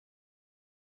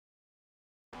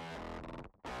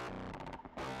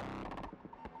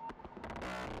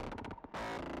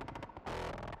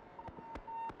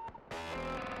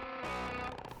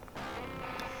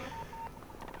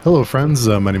Hello, friends.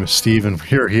 My name is Steve, and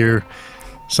we're here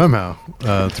somehow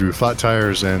through flat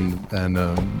tires and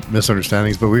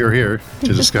misunderstandings, but we are here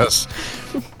to discuss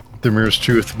The Mirror's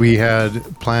Truth. We had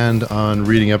planned on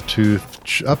reading up to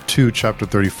chapter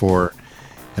 34,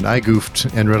 and I goofed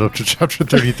and read up to chapter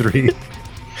 33,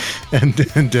 and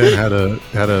Dan had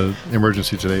a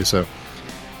emergency today, so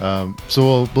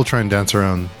we'll try and dance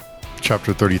around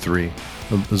chapter 33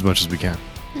 as much as we can.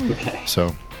 Okay.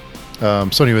 So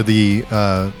anyway,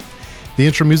 the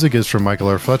intro music is from Michael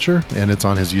R. Fletcher, and it's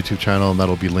on his YouTube channel, and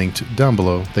that'll be linked down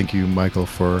below. Thank you, Michael,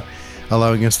 for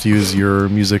allowing us to use your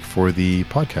music for the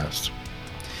podcast.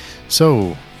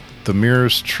 So, The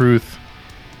Mirror's Truth,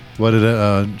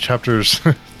 chapters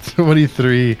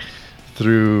 23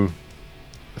 through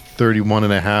 31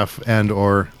 and a half, and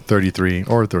or 33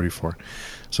 or 34.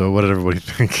 So what did everybody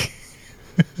think?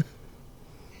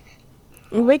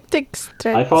 Wigtig's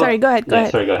thread. Sorry, go ahead.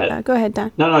 Sorry, go ahead. Go ahead,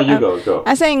 Dan. No, you go. I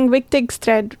was saying Wigtig's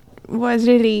thread was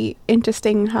really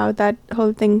interesting. How that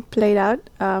whole thing played out.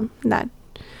 I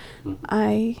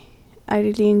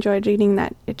really enjoyed reading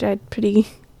that. It read pretty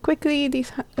quickly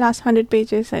these last 100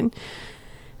 pages, and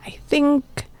I think,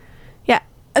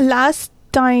 last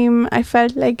time I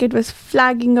felt like it was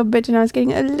flagging a bit, and I was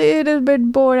getting a little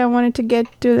bit bored. I wanted to get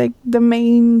to like the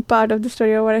main part of the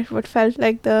story, or what felt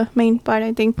like the main part.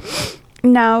 I think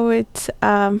now it's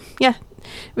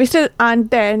we still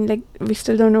aren't there, and like we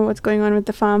still don't know what's going on with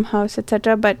the farmhouse,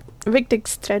 etc. But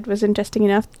Wigtig's thread was interesting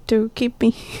enough to keep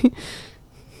me.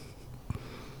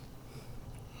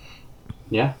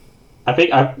 Yeah, I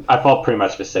think I felt pretty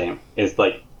much the same. It's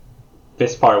like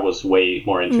this part was way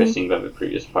more interesting than the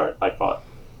previous part, I thought.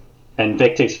 And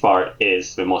Wigtig's part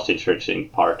is the most interesting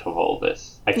part of all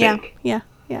this, I think. Yeah.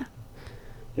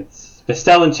 It's the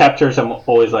Stellan chapters. I'm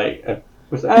always like,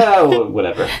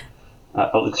 whatever.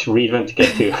 Let's read them to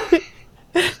get to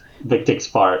Wigtig's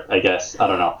part, I guess. I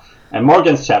don't know. And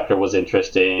Morgan's chapter was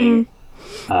interesting.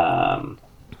 But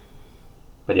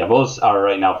yeah, those are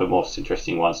right now the most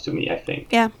interesting ones to me, I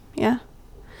think. Yeah.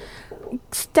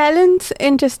 Stellan's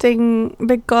interesting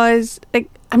because like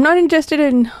I'm not interested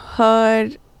in her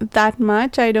that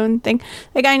much. I don't think.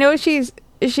 Like I know she's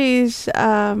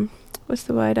what's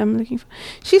the word I'm looking for?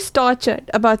 She's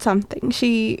tortured about something.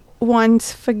 She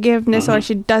wants forgiveness, or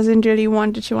she doesn't really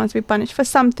want it. She wants to be punished for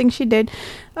something she did.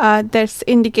 There's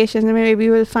indications, and maybe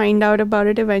we'll find out about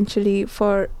it eventually.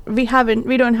 We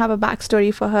don't have a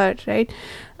backstory for her, right?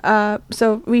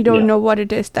 So we don't know what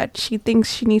it is that she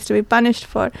thinks she needs to be punished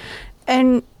for.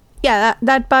 And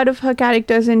that part of her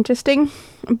character is interesting.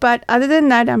 But other than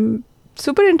that, I'm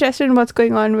super interested in what's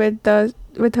going on with her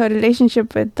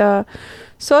relationship with the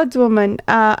swordswoman.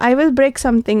 I will break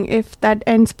something if that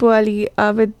ends poorly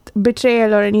with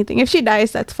betrayal or anything. If she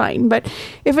dies, that's fine. But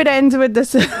if it ends with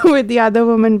with the other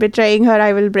woman betraying her,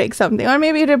 I will break something, or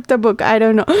maybe rip the book. I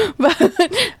don't know.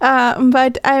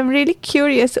 But I'm really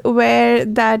curious where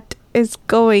that is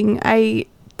going. I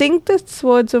think the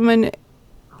swordswoman,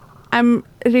 I'm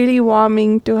really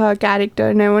warming to her character,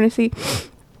 and I want to see.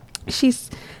 She's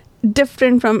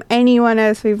different from anyone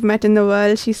else we've met in the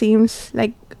world. She seems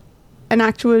like an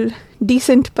actual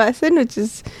decent person, which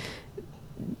is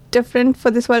different for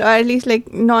this world, or at least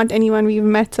like not anyone we've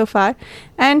met so far.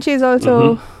 And she's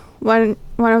also one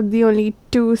of the only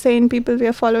two sane people we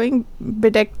are following.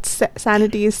 Bedecked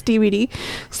sanity is TBD.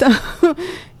 So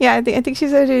I think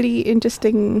she's a really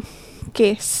interesting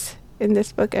case in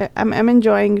this book. I'm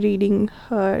enjoying reading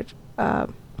her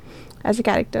as a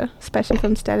character, especially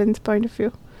from Stellan's point of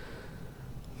view.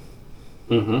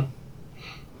 I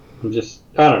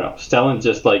don't know. Stellan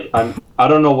just like I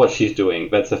don't know what she's doing.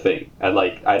 That's the thing.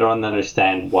 I don't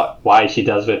understand why she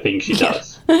does the things she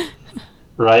does.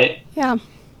 Right? Yeah.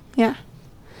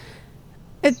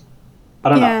 I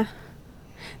don't know.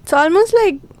 It's almost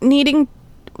like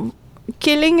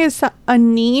killing is a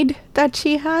need that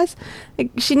she has.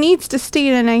 Like she needs to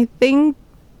steal, and I think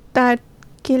that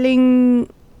killing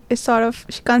is sort of,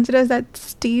 she considers that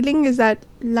stealing. Is that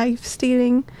life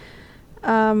stealing?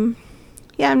 I'm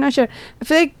not sure. I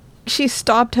feel like she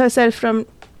stopped herself from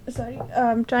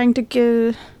trying to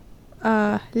kill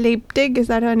Leipzig, is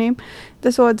that her name? The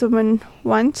swordswoman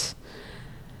once.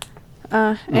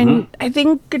 And I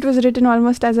think it was written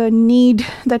almost as a need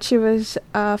that she was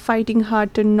fighting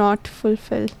hard to not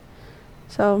fulfill.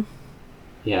 So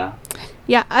I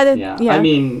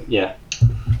mean,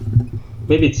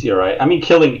 maybe you're right. I mean,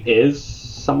 killing is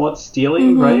somewhat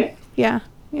stealing, right?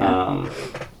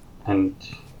 And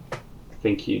I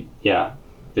think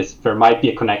there might be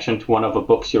a connection to one of the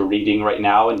books you're reading right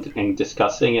now and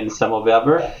discussing, and some of the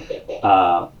other.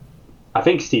 I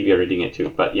think Steve, you're reading it too,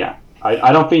 but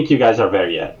I don't think you guys are there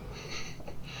yet.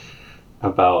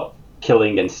 about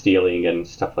killing and stealing and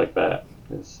stuff like that.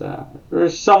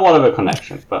 There's somewhat of a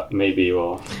connection, but maybe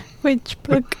we'll. Which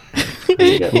book?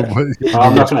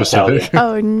 I'm not going to tell you.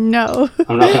 Oh no!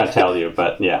 I'm not going to tell you,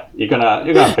 but yeah, you're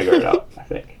gonna figure it out, I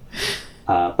think.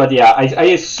 But yeah, I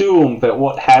assume that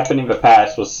what happened in the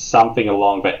past was something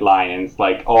along that line, and it's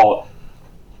like, oh,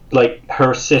 like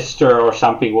her sister or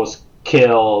something was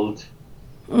killed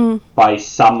by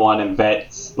someone, and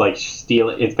that's like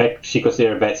in fact she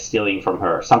considered that stealing from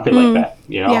her, something like that,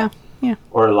 you know? Yeah.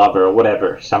 Or a lover, or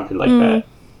whatever, something like that.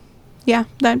 Yeah,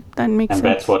 that makes sense. And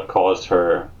that's what caused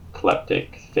her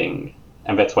kleptic thing,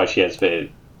 and that's why she has the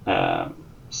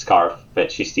scarf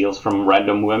that she steals from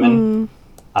random women.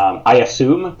 I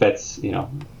assume that's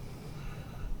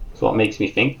what makes me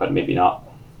think, but maybe not.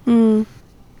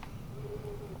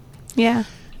 Yeah.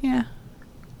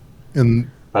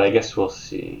 And but I guess we'll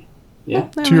see. Yeah.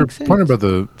 to your point about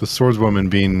the swordswoman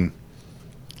being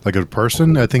like a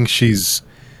person, I think she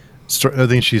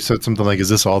said something like, "Is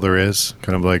this all there is?"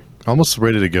 Kind of like almost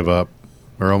ready to give up,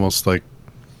 or almost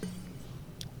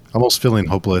feeling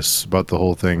hopeless about the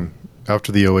whole thing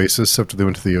after they went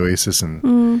to the Oasis,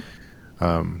 and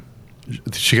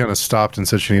she kind of stopped and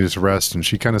said she needed to rest, and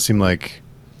she kind of seemed like,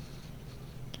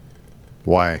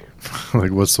 why?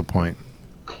 Like, what's the point?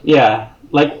 Yeah,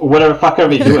 like what the fuck are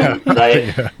we doing,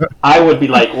 right? Yeah. I would be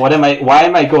like, why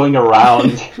am I going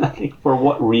around? Like, for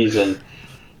what reason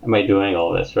am I doing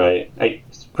all this, right?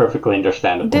 It's perfectly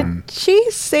understandable. Did she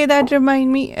say that?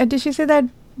 Remind me. Did she say that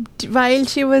while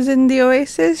she was in the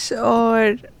Oasis,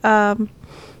 or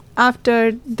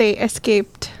after they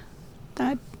escaped?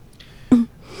 That. I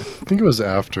think it was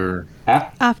after.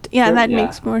 After, yeah, that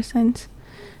makes more sense.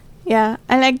 Yeah,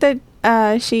 I like that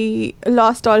she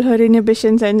lost all her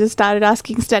inhibitions and just started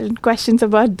asking Stellan questions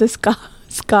about the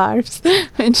scarves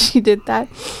when she did that.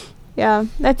 Yeah,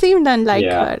 that seemed unlike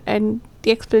her, and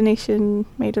the explanation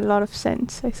made a lot of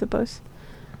sense, I suppose.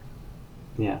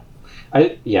 Yeah.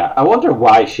 I wonder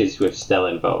why she's with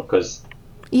Stellan, though, because...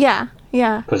 Yeah.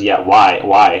 Because,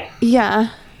 why? Yeah,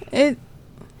 it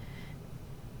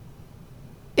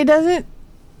doesn't...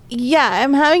 Yeah,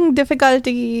 I'm having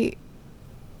difficulty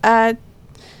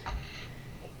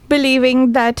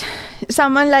believing that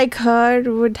someone like her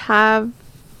would have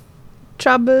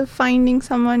trouble finding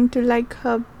someone to like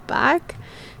her back.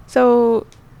 So,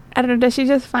 I don't know, does she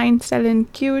just find Stellan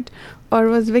cute? Or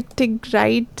was Victig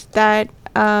right that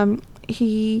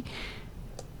she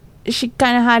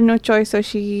kind of had no choice, so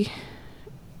she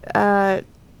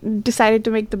decided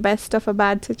to make the best of a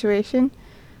bad situation?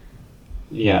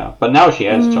 Yeah, but now she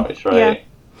has choice, right? Yeah.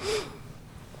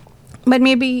 But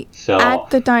maybe at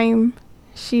the time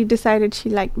she decided she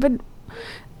liked. But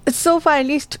so far, at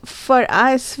least for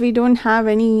us, we don't have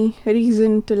any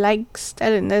reason to like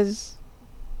Stellan. There's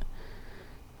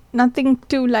nothing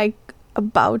to like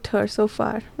about her so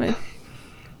far. Right?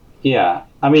 Yeah,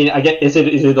 I mean, is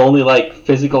it only like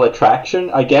physical attraction?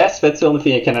 I guess that's the only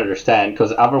thing I can understand,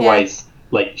 because otherwise,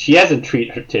 like, she hasn't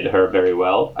treated her very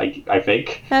well. I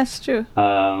think that's true.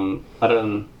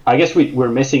 I guess we're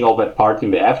missing all that part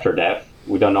in the after death.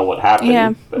 We don't know what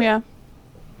happened. Yeah.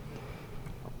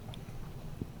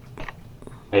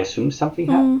 I assume something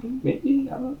happened. Maybe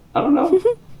I don't know.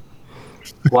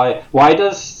 Why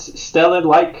does Stellan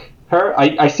like her?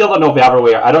 I still don't know the other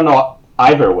way. I don't know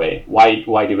either way.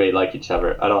 Why do they like each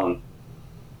other? I don't.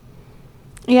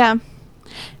 Yeah,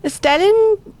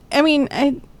 Stellan. I mean,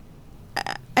 I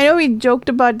know we joked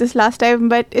about this last time,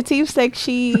 but it seems like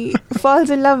she falls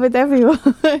in love with everyone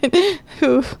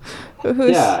who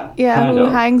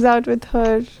hangs out with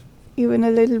her even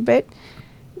a little bit.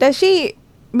 Does she?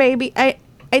 Maybe I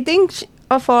think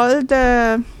of all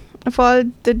the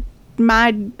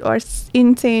mad or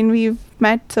insane we've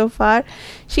met so far,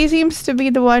 she seems to be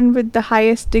the one with the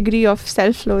highest degree of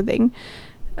self-loathing,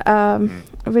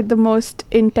 with the most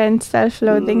intense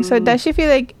self-loathing. So does she feel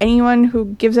like anyone who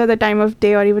gives her the time of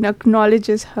day or even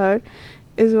acknowledges her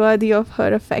is worthy of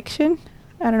her affection?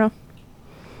 I don't know.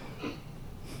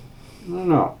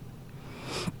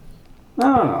 I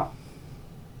don't know.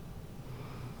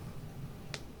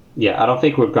 Yeah, I don't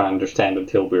think we're going to understand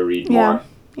until we read more.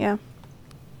 Yeah.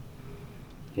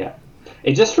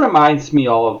 It just reminds me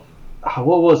of,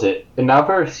 what was it?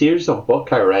 Another series of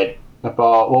book I read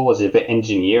about, what was it? The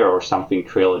Engineer or something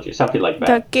trilogy, something like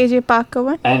that. The KJ Parker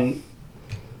one? And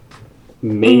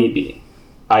maybe.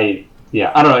 I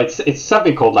don't know. It's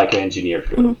something called like an Engineer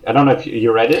trilogy. I don't know if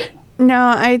you read it.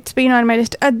 No, it's been on my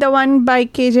list. The one by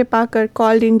KJ Parker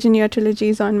called Engineer Trilogy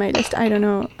is on my list. I don't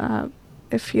know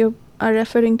if you are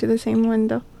referring to the same one,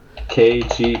 though.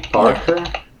 KJ Parker?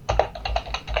 Yeah.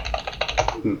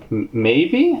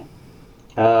 Maybe?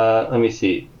 Let me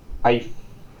see. I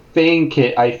think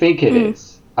it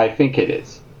is. I think it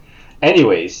is.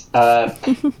 Anyways,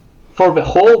 for the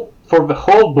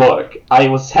whole book, I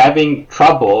was having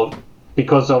trouble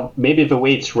because of maybe the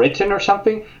way it's written or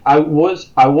something. I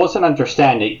wasn't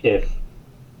understanding if,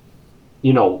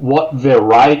 what the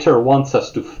writer wants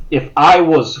us to. If I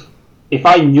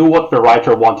knew what the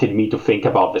writer wanted me to think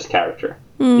about this character,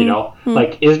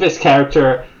 like, is this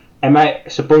character? Am I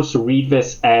supposed to read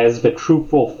this as the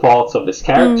truthful thoughts of this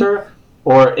character,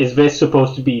 or is this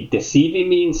supposed to be deceiving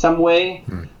me in some way,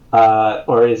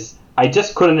 or is I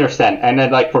just couldn't understand. And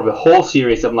then, like, for the whole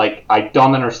series, I'm like, I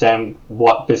don't understand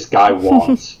what this guy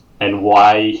wants and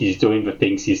why he's doing the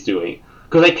things he's doing.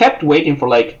 Because I kept waiting for,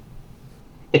 like,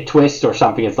 a twist or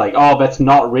something. It's like, oh, that's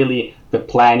not really the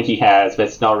plan he has.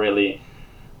 That's not really...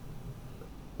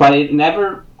 But it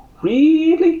never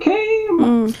really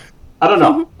came. I don't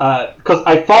know. Because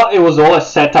I thought it was all a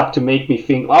setup to make me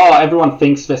think, oh, everyone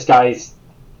thinks this guy's,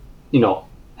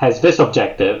 has this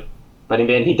objective. But in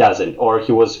the end, he doesn't, or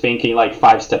he was thinking like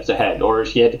 5 steps ahead, or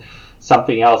he had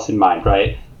something else in mind,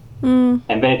 right? And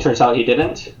then it turns out he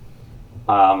didn't.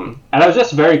 And I was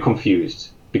just very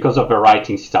confused because of the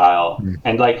writing style,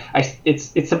 and like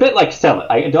it's a bit like Stella.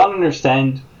 I don't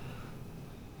understand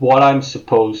what I'm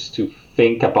supposed to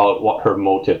think about what her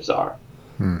motives are.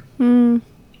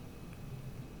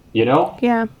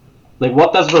 Yeah. Like,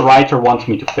 what does the writer want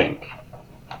me to think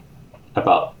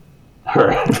about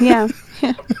her? Yeah.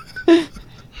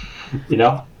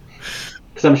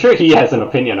 Because I'm sure he has an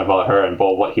opinion about her and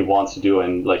about what he wants to do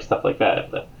and like stuff like that,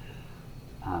 but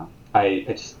I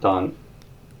just don't.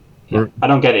 I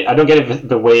don't get it. I don't get it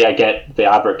the way I get the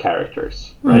other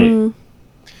characters, right?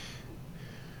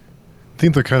 I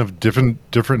think they're kind of different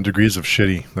degrees of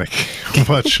shitty. Like,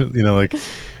 much,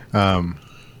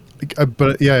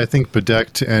 but yeah, I think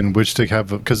Bedekt and Witchstick have,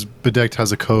 because Bedekt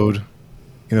has a code.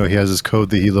 He has his code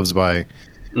that he lives by.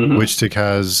 Witchstick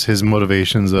has his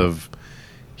motivations of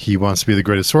he wants to be the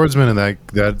greatest swordsman, and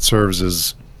that serves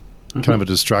as kind of a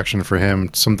distraction for him,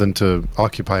 something to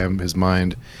occupy his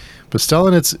mind. But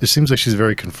Stellan, it seems like she's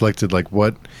very conflicted. Like,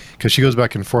 what? Because she goes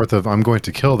back and forth of, I'm going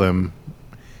to kill them,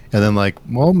 and then like,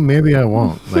 well, maybe I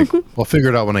won't. Like, I'll figure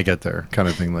it out when I get there, kind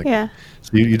of thing. Like, yeah.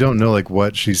 So you don't know like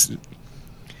what she's.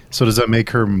 So does that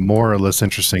make her more or less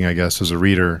interesting, I guess, as a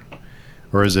reader,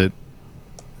 or is it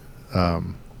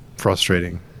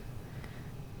frustrating?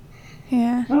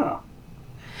 Yeah.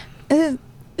 Oh.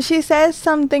 She says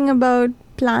something about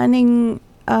planning.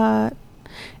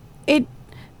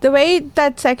 The way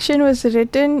that section was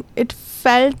written, it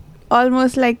felt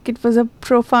almost like it was a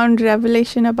profound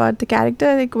revelation about the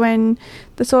character. Like when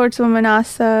the swordswoman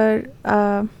asked her,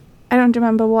 I don't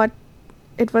remember what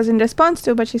it was in response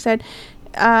to, but she said,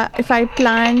 if I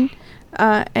plan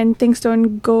and things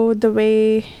don't go the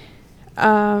way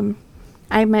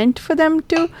I meant for them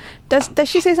to, does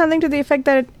she say something to the effect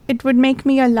that it would make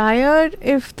me a liar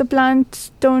if the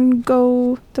plans don't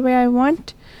go the way I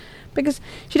want? Because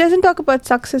she doesn't talk about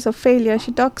success or failure.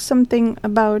 She talks something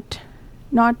about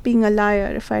not being a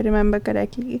liar, if I remember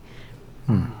correctly.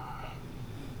 Trying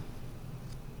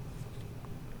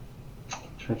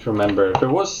to remember. There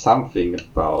was something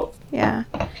about... Yeah.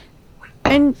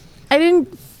 And I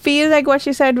didn't feel like what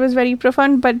she said was very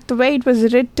profound, but the way it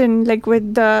was written, like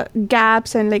with the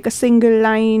gaps and like a single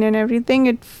line and everything,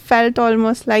 it felt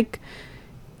almost like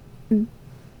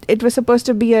it was supposed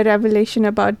to be a revelation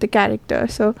about the character.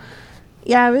 So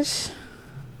yeah,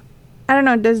 I don't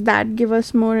know, does that give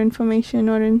us more information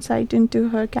or insight into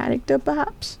her character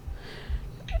perhaps?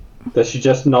 Does she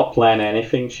just not plan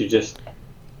anything? She just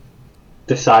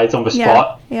decides on the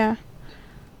spot? Yeah.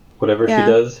 Whatever she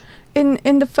does?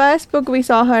 In the first book, we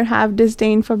saw her have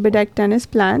disdain for Bedekt and his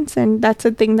plans, and that's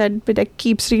a thing that Bedekt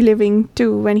keeps reliving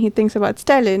too when he thinks about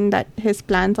Stellan, that his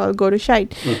plans all go to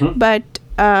shite. But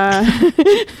I'll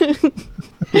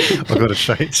go to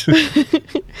shite.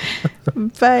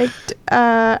 But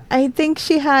I think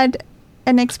she had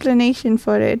an explanation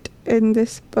for it in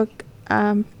this book,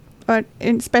 or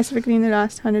specifically in the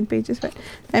last 100 pages. But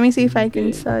let me see if I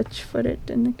can search for it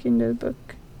in the Kindle book.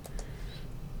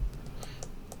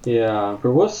 Yeah,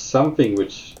 there was something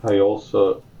which I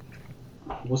also...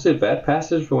 Was it that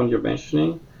passage, the one you're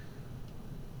mentioning?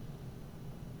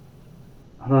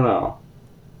 I don't know.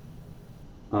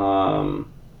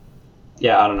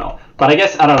 Yeah, I don't know. But I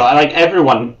guess, I don't know, like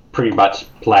everyone pretty much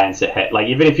plans ahead. Like,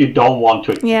 even if you don't want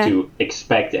to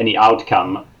expect any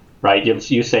outcome, right?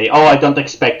 You say, oh, I don't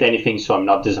expect anything, so I'm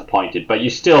not disappointed. But you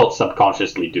still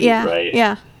subconsciously do, right?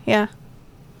 Yeah.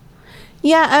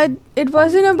 Yeah, it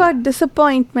wasn't about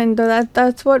disappointment though.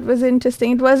 That's what was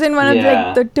interesting. It wasn't one of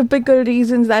Yeah. the typical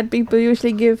reasons that people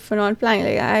usually give for not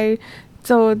flying.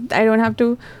 So I don't have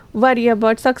to worry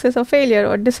about success or failure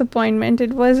or disappointment.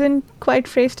 It wasn't quite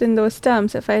phrased in those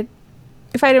terms. If I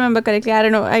remember correctly, I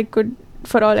don't know. I could,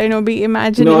 for all I know, be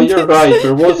imagining. No, you're this. right.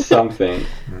 There was something.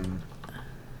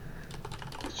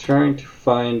 Trying to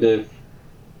find it.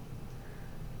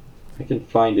 I can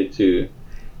find it too.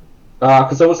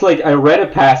 Because I was like, I read a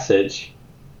passage,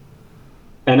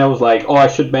 and I was like, oh, I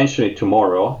should mention it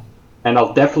tomorrow, and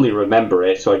I'll definitely remember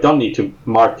it, so I don't need to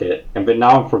mark it. And but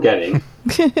now I'm forgetting.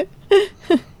 I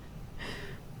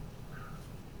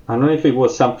don't know if it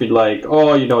was something like,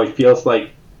 oh, it feels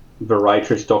like the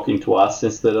writer's talking to us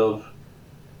instead of.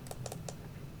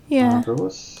 Yeah. There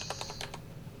was.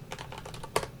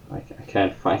 I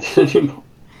can't find it anymore.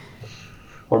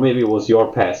 Or maybe it was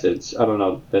your passage. I don't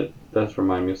know. That does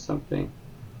remind me of something.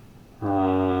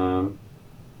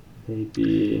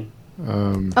 Maybe.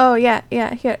 Oh yeah.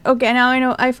 Here. Okay, now I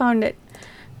know. I found it.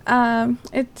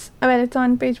 It's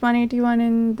on page 181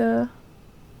 in the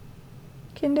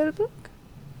Kindle book.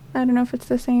 I don't know if it's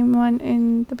the same one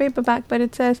in the paperback, but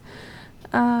it says,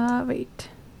 wait.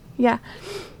 Yeah.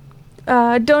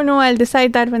 Don't know. I'll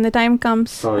decide that when the time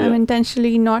comes. Oh, yeah. I'm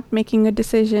intentionally not making a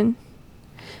decision.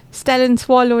 Stellan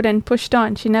swallowed and pushed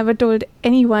on. She never told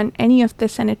anyone any of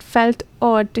this, and it felt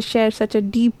odd to share such a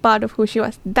deep part of who she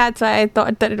was. That's why I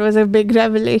thought that it was a big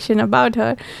revelation about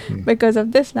her, because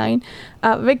of this line.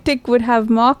 Victic would have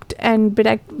mocked and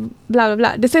blah, blah,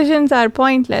 blah. Decisions are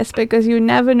pointless because you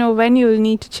never know when you'll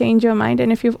need to change your mind, and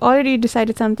if you've already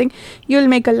decided something, you'll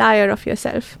make a liar of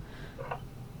yourself.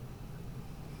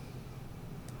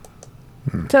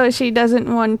 So she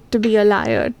doesn't want to be a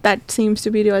liar. That seems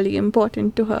to be really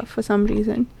important to her for some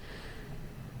reason.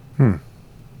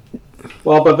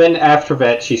 Well, but then after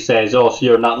that she says, oh, so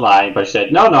you're not lying. But she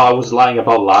said, no, I was lying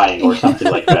about lying or something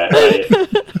like that, right?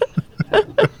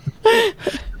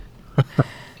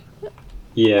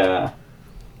 Yeah.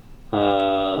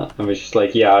 And she's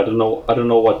like, yeah, I don't know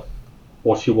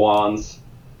what she wants.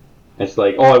 And it's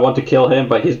like, oh, I want to kill him,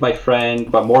 but he's my friend.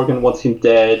 But Morgan wants him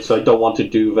dead, so I don't want to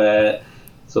do that.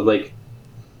 So, like,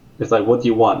 it's like, what do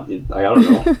you want? I don't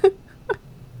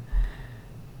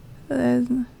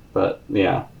know. But,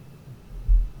 yeah.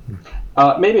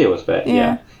 Maybe it was bad,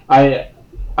 yeah. I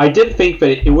did think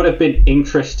that it would have been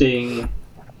interesting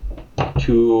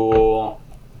to,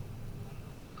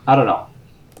 I don't know,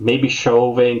 maybe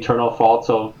show the internal thoughts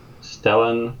of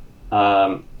Stellan.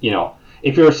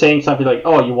 If you were saying something like,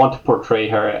 oh, you want to portray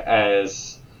her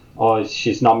as, oh,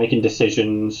 she's not making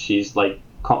decisions, she's, like,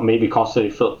 maybe constantly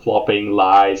flip-flopping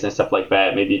lies and stuff like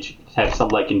that. Maybe it should have some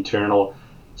like internal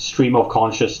stream of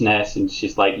consciousness, and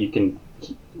she's like, you can,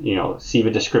 see the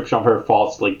description of her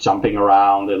thoughts like jumping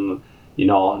around and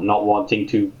not wanting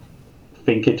to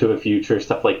think into the future,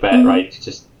 stuff like that, right? To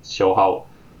just show how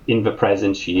in the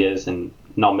present she is and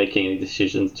not making any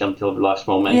decisions until the last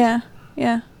moment. Yeah.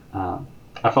 I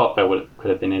thought that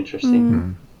could have been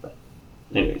interesting. But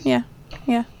anyways. Yeah.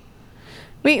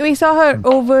 We saw her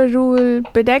overrule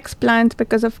Bedek's plans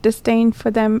because of disdain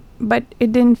for them, but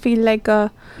it didn't feel like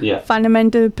a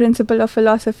fundamental principle of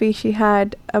philosophy she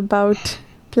had about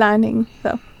planning.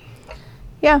 So,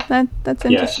 yeah, that's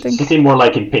interesting. Yeah, she seemed more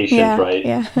like impatient, right?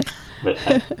 Yeah. But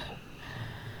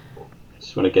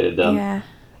just want to get it done. Yeah.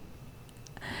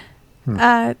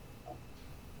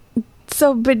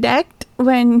 So Bedek,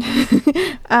 when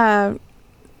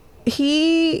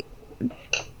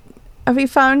we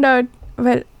found out.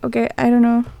 Well, okay, I don't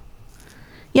know.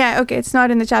 Yeah, okay, it's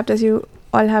not in the chapters you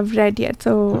all have read yet,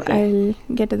 so I'll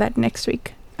get to that next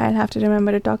week. I'll have to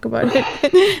remember to talk about it.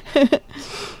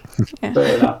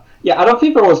 Fair enough. Yeah, I don't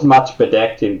think there was much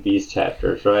Bedek in these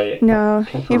chapters, right? No,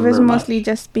 he was mostly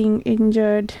just being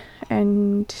injured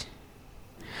and...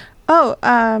 Oh,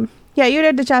 you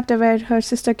read the chapter where her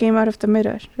sister came out of the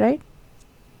mirror, right?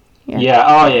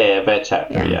 Yeah, that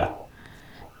chapter, yeah.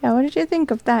 Yeah, what did you think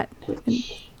of that?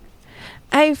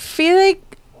 I feel like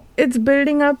it's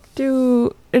building up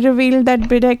to reveal that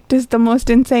Bedek is the most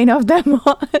insane of them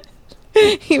all.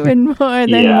 Even more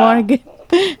than Morgan.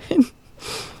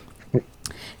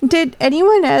 Did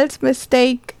anyone else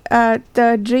mistake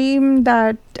the dream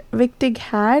that Victig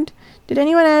had? Did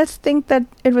anyone else think that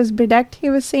it was Bedek he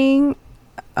was seeing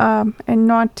and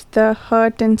not the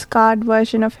hurt and scarred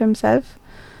version of himself?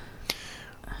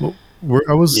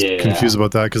 I was confused about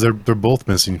that because they're both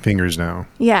missing fingers now.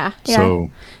 Yeah.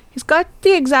 So he's got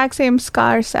the exact same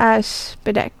scars as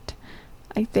Bedek,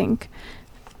 I think.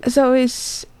 So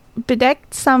is Bedek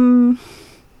some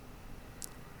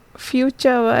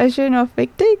future version of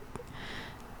Victig?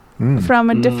 from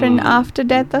a different after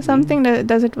death or something?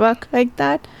 Does it work like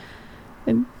that?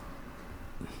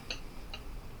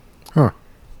 Huh.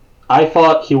 I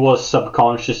thought he was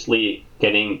subconsciously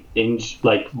getting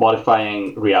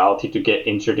modifying reality to get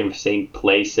injured in the same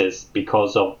places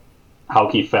because of how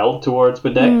he felt towards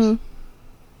Bedex.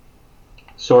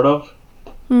 Sort of.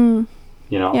 You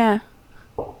know? Yeah.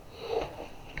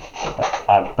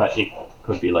 But it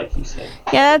could be like you said.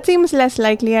 Yeah, that seems less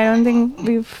likely. I don't think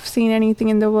we've seen anything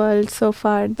in the world so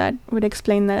far that would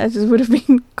explain that. It just would have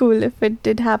been cool if it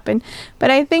did happen. But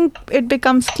I think it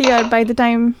becomes clear by the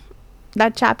time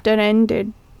that chapter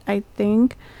ended, I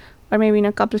think. Or maybe in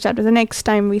a couple of chapters. The next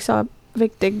time we saw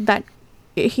Victig, that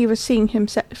he was seeing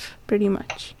himself, pretty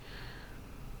much.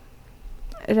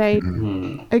 Right?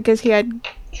 Because he had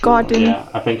gotten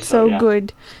I think so,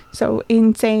 good, so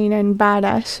insane and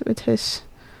badass with his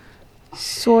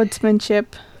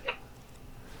swordsmanship.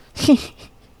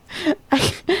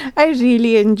 I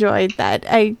really enjoyed that.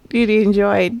 I really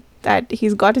enjoyed that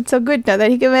he's got it so good now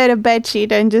that he can wear a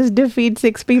bedsheet and just defeat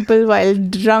 6 people while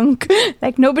drunk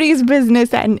like nobody's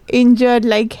business and injured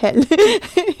like hell.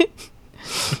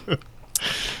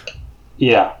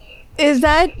 Yeah. Is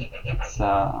that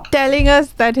telling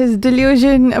us that his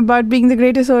delusion about being the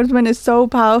greatest swordsman is so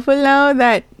powerful now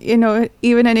that, you know,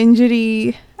 even an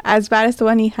injury as bad as the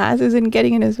one he has isn't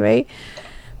getting in his way?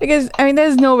 Because, I mean,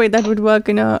 there's no way that would work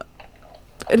in the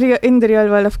real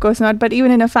world, of course not, but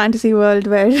even in a fantasy world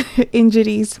where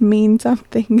injuries mean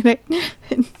something, right?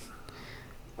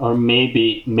 Or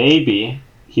maybe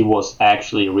he was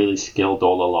actually really skilled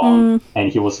all along,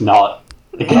 and he was not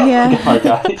the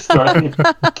guy starting.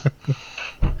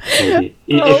 Maybe.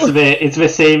 It's the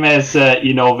same as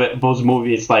those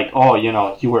movies like, oh, you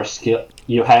know, you were skilled,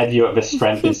 you had the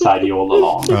strength inside you all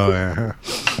along. Oh yeah.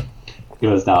 It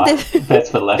was not. That's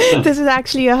the lesson. This is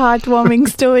actually a heartwarming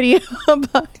story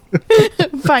about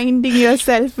finding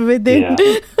yourself within.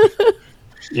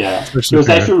 Yeah. He was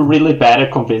actually really bad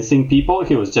at convincing people.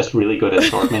 He was just really good at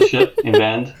swordsmanship in the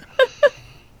end.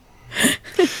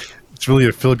 It's really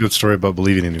a feel-good story about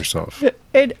believing in yourself.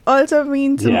 It also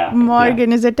means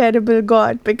Morgan is a terrible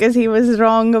god because he was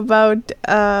wrong about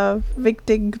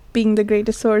Victig being the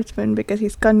greatest swordsman because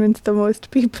he's convinced the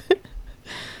most people.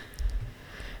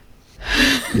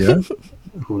 Yeah.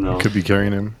 Who knows? Could be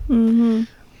carrying him. Mm-hmm.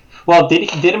 Well,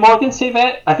 did Morgan say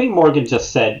that? I think Morgan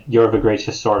just said, "You're the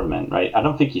greatest swordman," right? I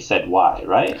don't think he said why,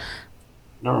 right? I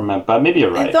don't remember, but maybe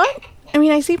you're right.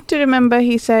 I seem to remember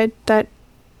he said that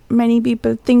many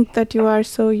people think that you are,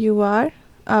 so you are.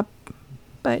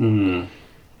 But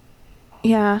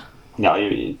yeah.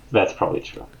 No, that's probably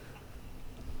true.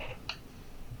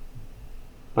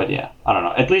 But yeah, I don't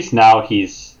know. At least now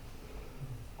he's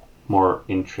more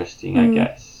interesting, I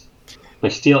guess.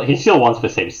 But he still wants the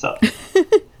same stuff.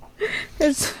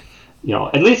 You know,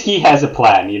 at least he has a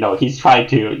plan. You know, he's trying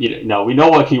to. You know, we know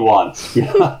what he wants. You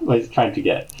know, what he's trying to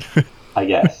get. I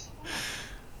guess.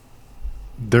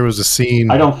 There was a scene.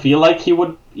 I don't feel like he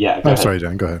would. Yeah. I'm sorry,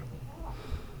 Dan. Go ahead.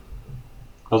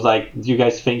 I was like, do you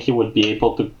guys think he would be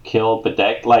able to kill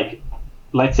Bedeck? Like,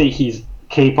 let's say he's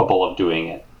capable of doing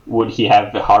it. Would he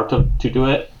have the heart to do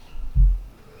it?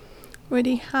 Would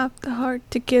he have the heart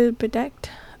to kill Bedecked?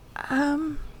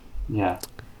 Yeah.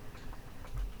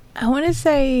 I want to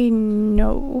say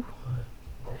no.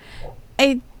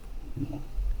 I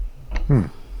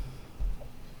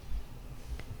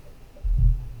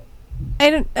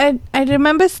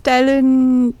remember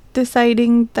Stellan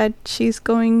deciding that she's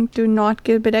going to not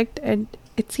kill Bedecked, and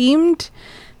it seemed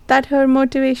that her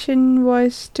motivation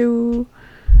was to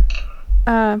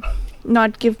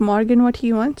not give Morgan what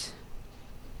he wants.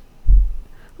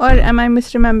 Or am I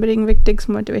misremembering Victig's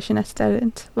motivation as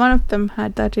Stellan's? One of them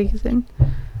had that reason.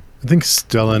 I think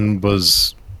Stellan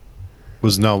was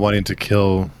not wanting to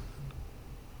kill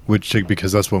Witch Chick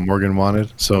because that's what Morgan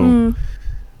wanted. So,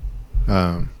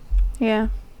 yeah.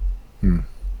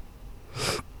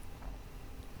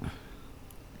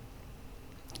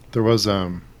 There was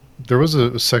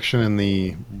a section in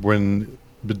the when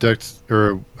Bedeck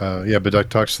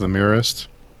talks to the Mirrorist,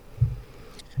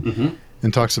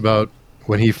 and talks about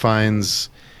when he finds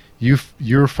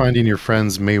you're finding your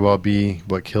friends may well be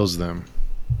what kills them.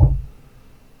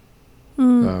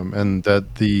 And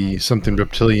that the something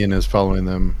reptilian is following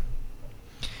them,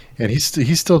 and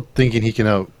he's still thinking he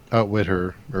can outwit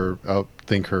her or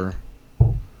outthink her.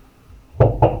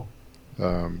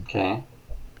 Okay.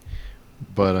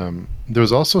 But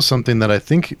there's also something that I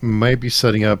think might be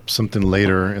setting up something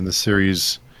later in the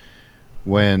series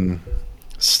when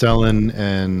Stellan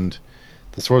and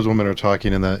the swordswoman are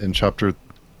talking in chapter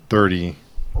 30.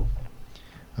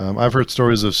 I've heard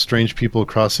stories of strange people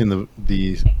crossing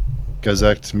the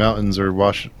Gazette mountains are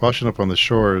washing up on the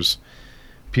shores.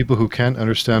 People who can't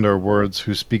understand our words,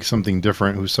 who speak something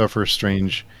different, who suffer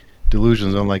strange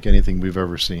delusions unlike anything we've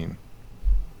ever seen.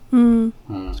 So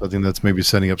I think that's maybe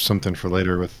setting up something for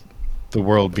later with the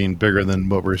world being bigger than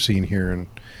what we're seeing here, and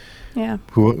Yeah.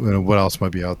 what else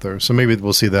might be out there. So maybe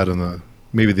we'll see that in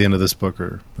maybe the end of this book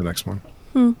or the next one.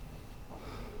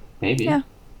 Maybe. Yeah.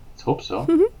 Let's hope so.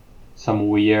 Some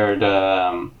weird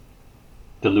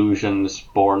delusions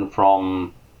born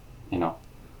from,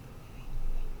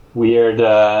 weird,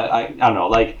 I don't know,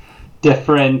 like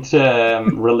different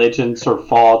religions or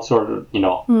thoughts or,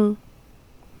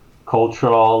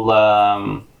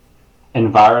 cultural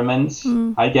environments,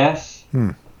 I guess.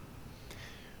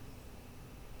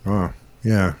 Oh,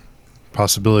 yeah.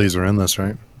 Possibilities are endless,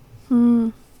 right?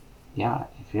 Yeah,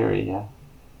 very, yeah.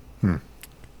 I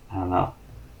don't know.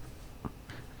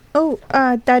 Oh,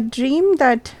 that dream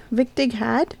that Victig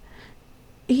had,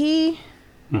 it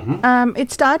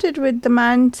started with the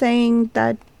man saying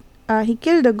that he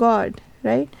killed a god,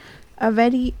 right? A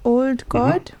very old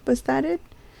god, was that it?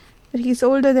 That he's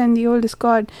older than the oldest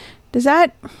god. Does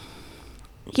that...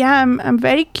 Yeah, I'm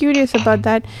very curious about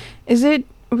that. Is it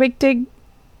Victig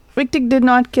did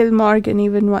not kill Morgan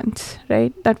even once,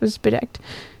 right? That was Birect.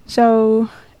 So,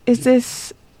 is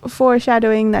this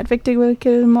foreshadowing that Victig will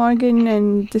kill Morgan,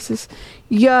 and this is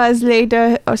years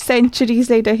later or centuries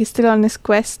later, he's still on his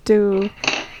quest to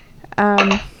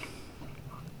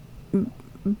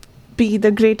be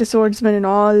the greatest swordsman in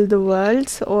all the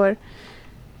worlds? Or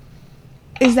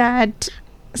is that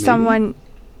someone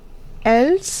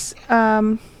else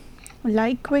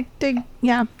like Victig?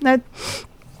 Yeah, that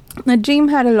the dream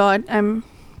had a lot. I'm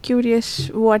curious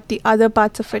what the other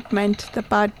parts of it meant, the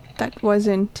part that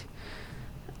wasn't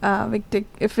Victig,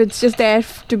 if it's just there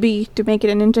to make it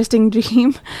an interesting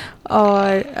dream,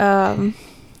 or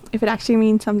if it actually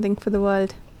means something for the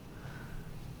world.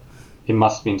 It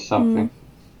must mean something.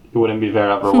 It wouldn't be there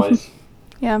otherwise.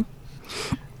 Yeah.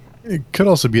 It could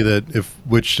also be that if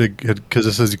because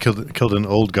it says he killed an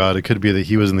old god, it could be that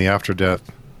he was in the after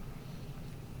death,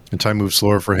 and time moved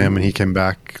slower for him, and he came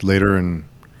back later, and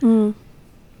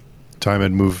time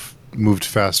had moved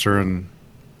faster, and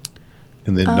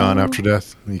in the non-after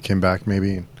death, he came back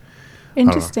maybe.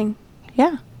 Interesting.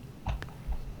 Yeah.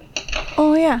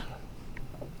 Oh yeah.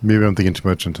 Maybe I'm thinking too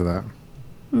much into that.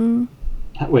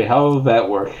 Wait, how would that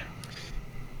work?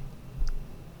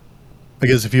 I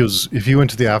guess if he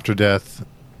went to the after death,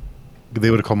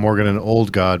 they would have called Morgan an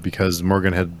old god because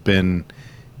Morgan had been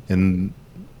in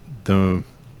the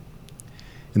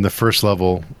first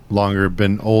level longer,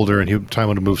 been older, and time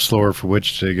would have moved slower for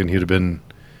Witchtig, and he'd have been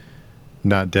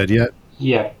not dead yet.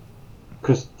 Yeah,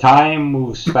 because time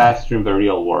moves faster in the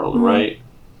real world, right?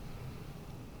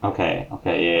 Okay,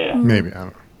 yeah. Maybe, I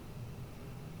don't know.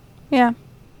 Yeah.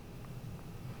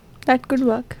 That could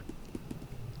work.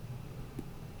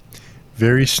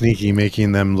 Very sneaky,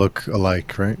 making them look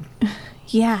alike, right?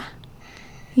 Yeah.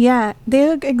 Yeah, they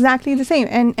look exactly the same,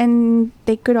 and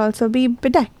they could also be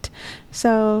bedecked.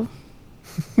 So,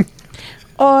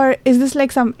 or is this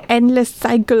like some endless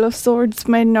cycle of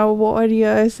swordsmen or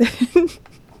warriors?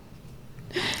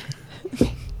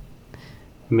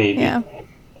 Maybe. Yeah.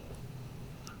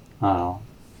 I don't know.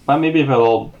 But maybe they'll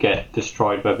all get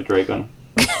destroyed by the dragon.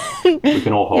 We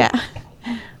can all hope. Yeah.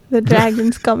 The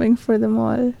dragon's coming for them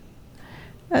all.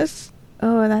 That's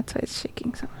why it's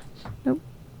shaking so much. Nope.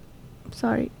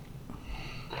 Sorry.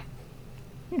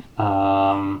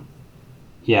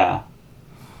 Yeah.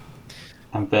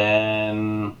 And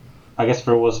then I guess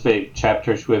there was the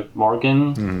chapters with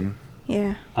Morgan.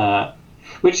 Yeah.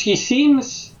 Which he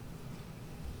seems,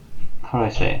 how do I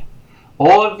say?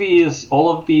 All of these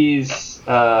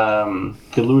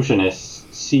delusionists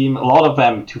seem, a lot of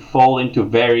them, to fall into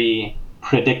very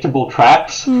predictable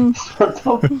traps, sort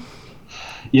of.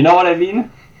 You know what I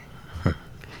mean?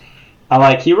 I'm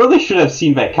like, you really should have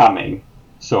seen that coming,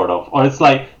 sort of. Or it's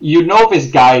like, this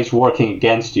guy is working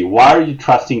against you. Why are you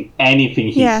trusting anything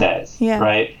he says? Yeah.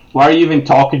 Right? Why are you even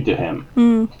talking to him?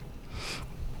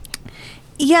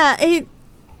 Yeah,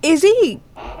 is he...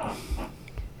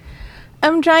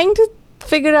 I'm trying to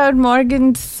figure out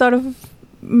Morgan's sort of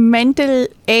mental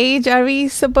age. Are we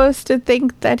supposed to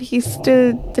think that he's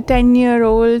still the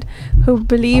 10-year-old who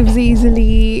believes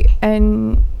easily?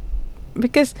 And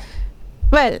because,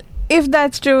 well, if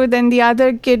that's true, then the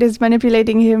other kid is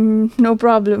manipulating him no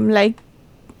problem, like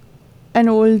an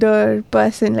older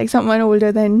person, like someone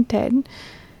older than 10.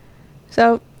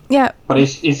 So Yeah. But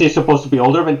is he supposed to be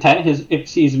older than 10?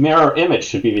 His mirror image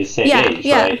should be the same age,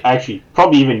 right? Actually,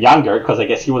 probably even younger, because I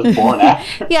guess he was born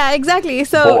after. Yeah, exactly.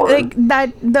 So, Born. like,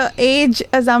 that the age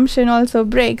assumption also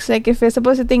breaks. Like, if we're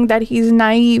supposed to think that he's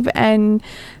naive and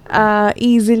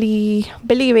easily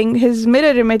believing, his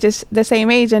mirror image is the same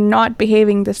age and not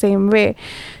behaving the same way.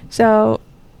 So,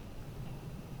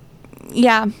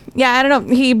 yeah, I don't know.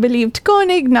 He believed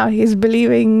Koenig, now he's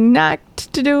believing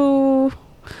Nacht to do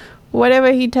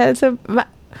whatever he tells him.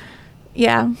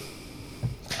 Yeah.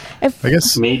 I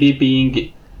guess maybe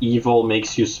being evil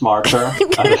makes you smarter,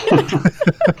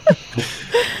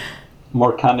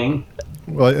 more cunning.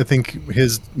 Well, I think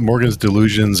Morgan's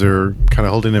delusions are kind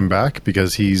of holding him back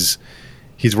because he's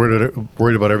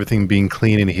worried about everything being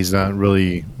clean, and he's not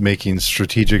really making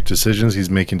strategic decisions. He's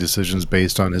making decisions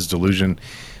based on his delusion.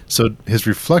 So his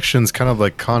reflections, kind of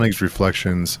like Koenig's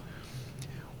reflections,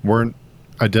 weren't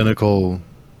identical.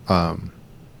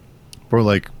 Were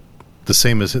like the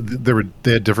same as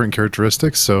they had different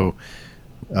characteristics. So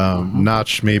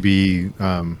Notch maybe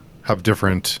have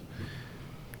different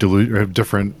delusions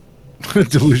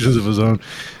of his own.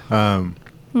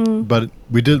 But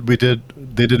they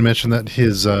did mention that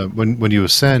his when you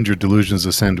ascend, your delusions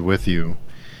ascend with you.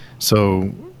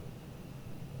 So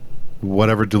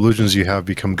whatever delusions you have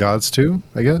become gods too,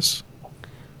 I guess.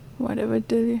 Whatever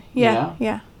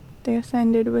yeah. They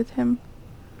ascended with him.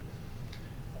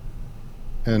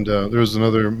 And there was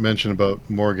another mention about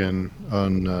Morgan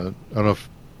on I don't know if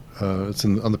it's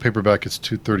on the paperback. It's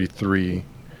 233,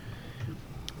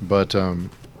 but it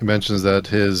mentions that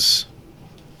his.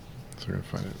 So I'm gonna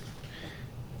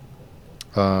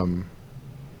find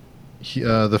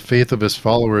it. The faith of his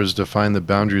followers defined the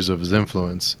boundaries of his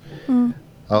influence.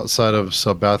 Outside of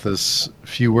Salbathus,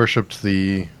 few worshipped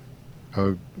the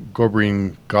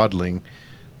Gobrine godling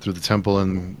through the temple,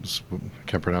 and I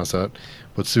can't pronounce that.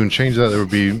 But soon changed that. There would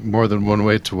be more than one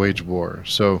way to wage war.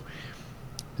 So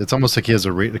it's almost like he has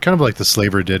kind of like the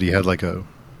slaver did. He had like a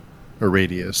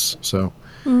radius. So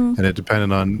and it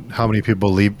depended on how many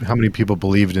people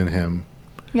believed in him.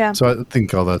 Yeah. So I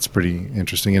think all that's pretty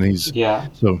interesting. And he's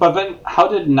So, but then, how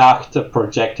did Nacht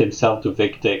project himself to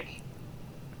Victic?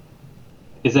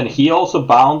 Isn't he also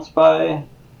bound by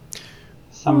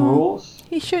some rules?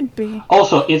 He should be.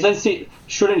 Also,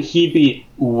 shouldn't he be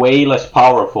way less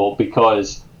powerful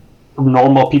because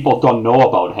normal people don't know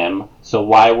about him? So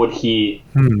why would he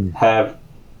have,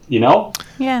 Yeah.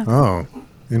 Oh,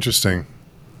 interesting.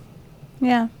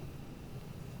 Yeah.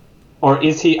 Or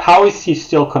how is he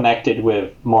still connected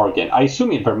with Morgan? I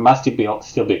assume there must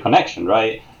still be a connection,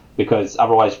 right? Because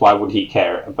otherwise, why would he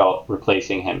care about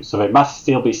replacing him? So there must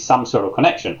still be some sort of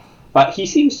connection. But he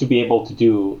seems to be able to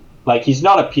do, like, he's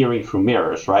not appearing through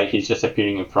mirrors, right? He's just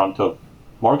appearing in front of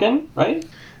Morgan, right?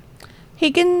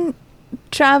 He can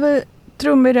travel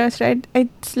through mirrors, right?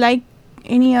 It's like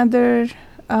any other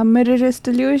mirrorist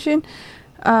delusion.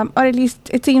 Or at least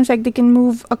it seems like they can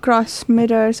move across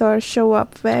mirrors or show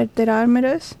up where there are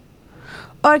mirrors.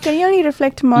 Or can you only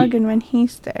reflect Morgan when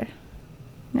he's there?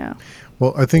 No.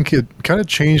 Well, I think it kind of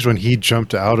changed when he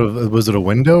jumped out of, was it a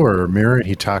window or a mirror, and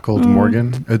he tackled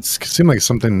Morgan? It seemed like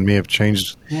something may have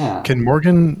changed. Yeah. Can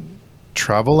Morgan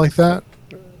travel like that?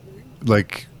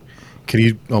 Like, can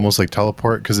he almost like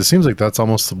teleport? Because it seems like that's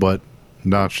almost what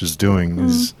Notch is doing,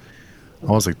 is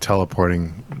almost like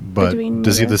teleporting. But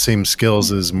does he have the same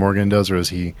skills as Morgan does, or does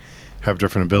he have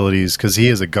different abilities? Because he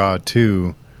is a god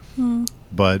too.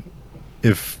 But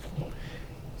if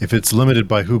it's limited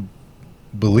by who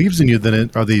believes in you, then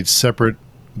are they separate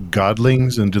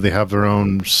godlings, and do they have their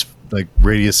own like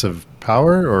radius of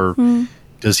power, or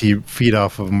does he feed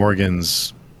off of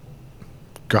Morgan's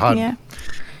god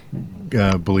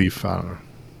belief? I don't know.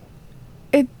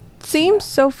 It seems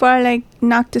so far like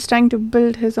Nacht is trying to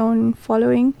build his own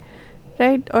following,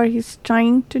 right? Or he's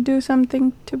trying to do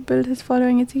something to build his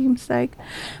following, it seems like.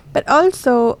 But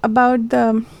also about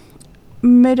the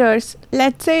mirrors,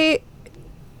 let's say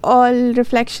all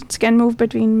reflections can move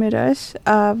between mirrors,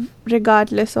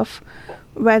 regardless of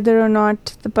whether or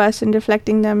not the person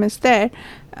reflecting them is there.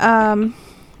 I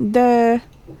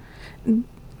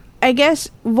guess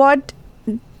what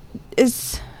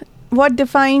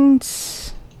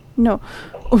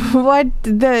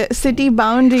the city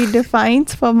boundary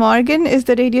defines for Morgan is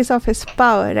the radius of his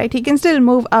power, right? He can still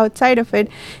move outside of it.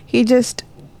 He just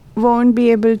won't be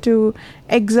able to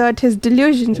exert his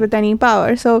delusions with any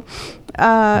power. So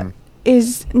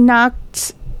is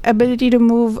Nacht's ability to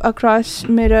move across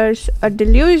mirrors a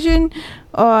delusion,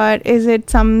 or is it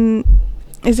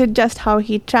just how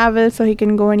he travels so he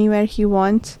can go anywhere he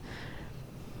wants?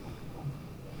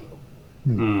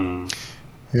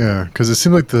 Yeah, because it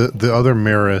seemed like the other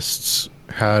mirrorists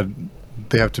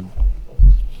they have to.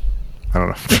 I don't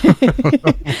know.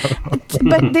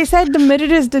 But they said the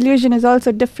mirrorist delusion is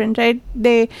also different, right?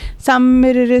 Some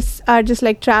mirrorists are just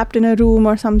like trapped in a room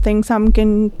or something. Some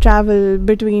can travel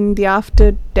between the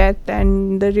after death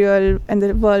and the real and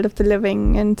the world of the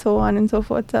living, and so on and so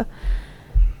forth. So,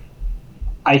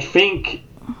 I think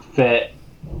that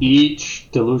each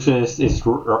delusion is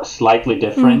slightly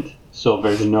different, so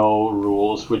there's no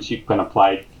rules which you can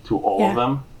apply to all of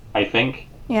them, I think.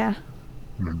 Yeah.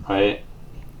 Right?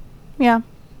 Yeah.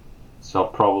 So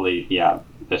probably,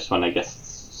 this one, I guess,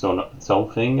 its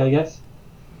own thing, I guess.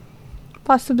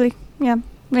 Possibly, yeah.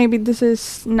 Maybe this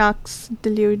is Nux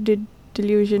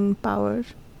delusion power.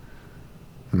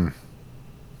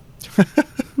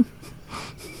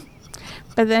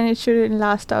 But then it shouldn't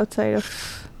last outside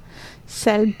of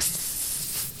Selbstas.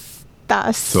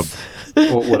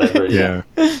 Or whatever. Yeah.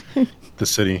 The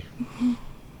city.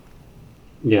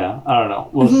 Yeah, I don't know.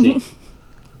 We'll see.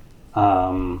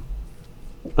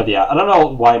 But yeah, I don't know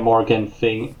why Morgan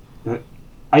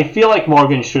I feel like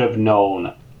Morgan should have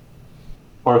known,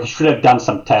 or he should have done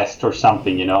some test or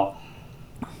something, you know?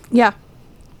 Yeah.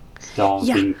 Don't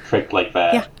being tricked like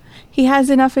that. Yeah. He has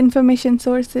enough information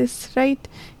sources, right?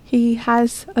 He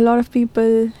has a lot of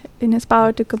people in his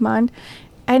power to command,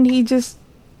 and he just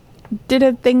did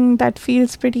a thing that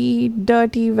feels pretty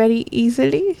dirty very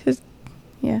easily.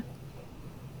 Yeah.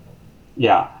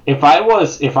 Yeah. If I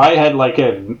had like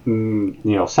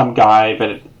some guy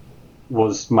that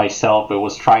was myself that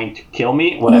was trying to kill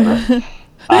me, whatever,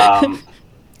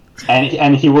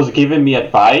 and he was giving me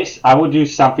advice, I would do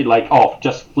something like,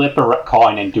 just flip a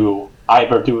coin and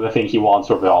either do the thing he wants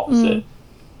or the opposite,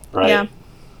 right? Yeah.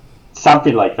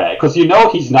 Something like that, because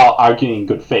he's not arguing in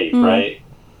good faith, right?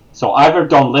 So either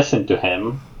don't listen to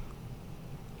him,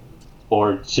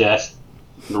 or just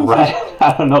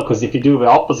I don't know, because if you do the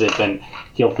opposite, then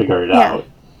he'll figure it out.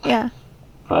 Yeah.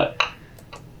 But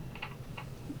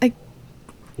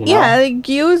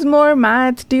use more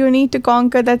math. Do you need to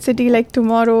conquer that city like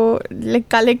tomorrow? Like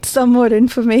collect some more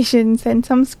information, send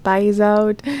some spies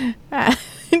out,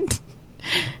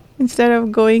 instead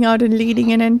of going out and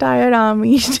leading an entire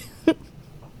army.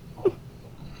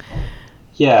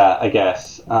 Yeah, I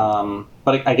guess.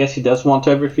 But I guess he does want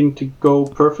everything to go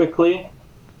perfectly.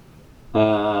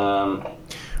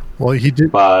 Well, he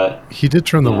did. But he did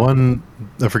turn the one.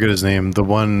 I forget his name. The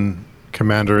one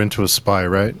commander into a spy,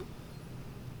 right?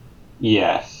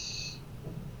 Yes.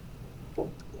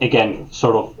 Again,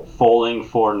 sort of falling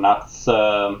for Nut's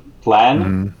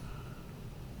plan,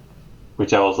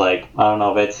 which I was like, I don't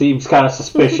know. That seems kind of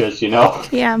suspicious,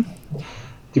 Yeah.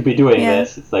 To be doing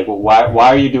this. It's like, well, why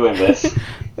are you doing this?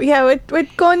 Yeah,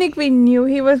 with Koenig, we knew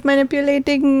he was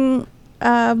manipulating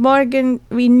Morgan.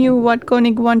 We knew what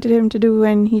Koenig wanted him to do,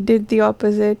 and he did the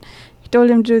opposite. He told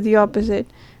him to do the opposite.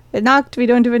 With Nacht, we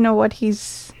don't even know what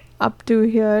he's up to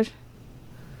here.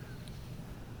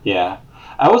 Yeah.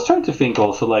 I was trying to think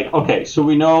also, like, okay, so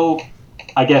we know,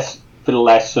 I guess, for the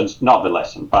lessons, not the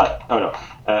lesson, but,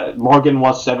 Morgan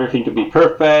wants everything to be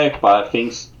perfect, but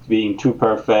things being too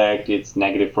perfect, it's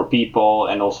negative for people,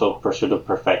 and also pursuit of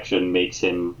perfection makes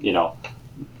him,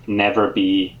 never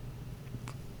be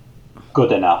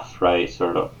good enough, right?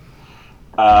 Sort of.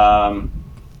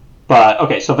 But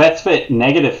okay, so that's the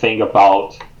negative thing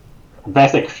about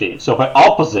that extreme. So the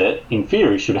opposite, in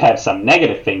theory, should have some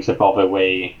negative things about the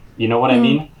way. You know what I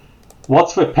mean?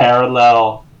 What's the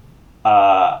parallel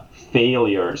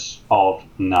failures of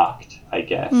Nacht? I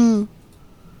guess.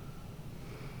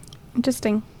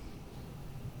 Interesting.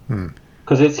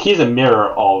 Because he's a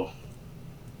mirror of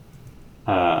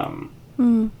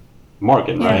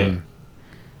Morgan, right?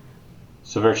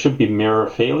 So there should be mirror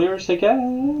failures, I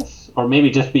guess, or maybe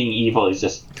just being evil is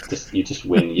just you just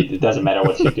win. It doesn't matter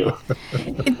what you do.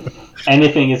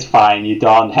 Anything is fine. You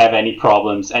don't have any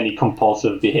problems, any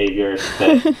compulsive behaviors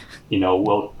that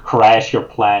will crash your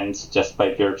plans just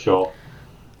by virtual,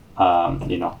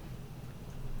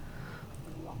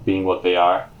 being what they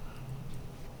are.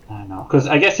 I don't know, because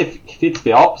I guess if it's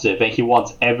the opposite, then he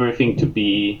wants everything to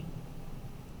be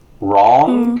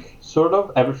wrong, sort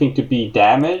of everything to be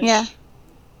damaged. Yeah.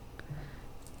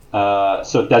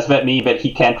 So does that mean that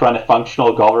he can't run a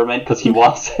functional government because he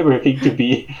wants everything to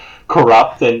be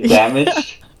corrupt and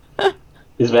damaged?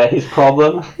 Is that his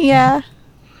problem? Yeah,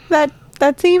 that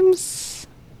seems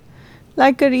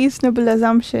like a reasonable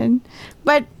assumption,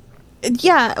 but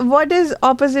yeah, what does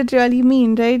opposite really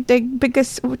mean, right? Like,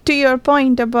 because to your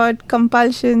point about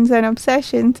compulsions and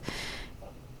obsessions,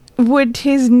 would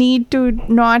his need to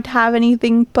not have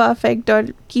anything perfect or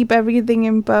keep everything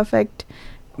imperfect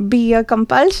be a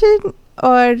compulsion,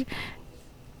 or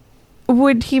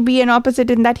would he be an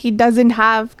opposite in that he doesn't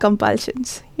have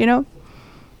compulsions, you know?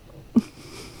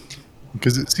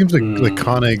 Because it seems like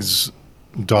Koenig's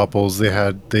doppels, they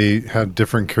had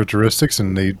different characteristics,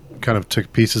 and they kind of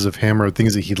took pieces of him or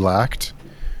things that he lacked,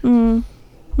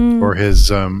 or his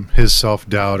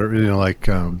self-doubt, or like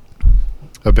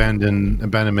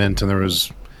abandonment, and there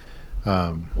was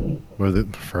I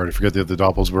forget the other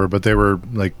doppels were, but they were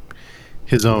like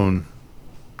his own.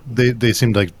 They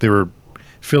seemed like they were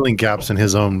filling gaps in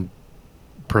his own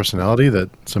personality.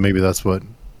 So maybe that's what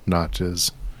Notch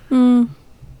is.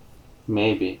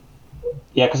 Maybe.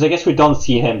 Yeah, because I guess we don't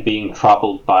see him being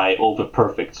troubled by over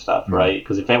perfect stuff, right?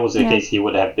 Because if that was the case, he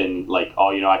would have been like, "Oh,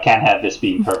 I can't have this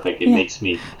being perfect. It makes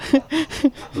me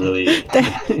really,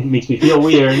 it makes me feel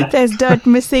weird." There's dirt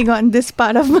missing on this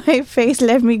part of my face.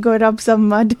 Let me go rub some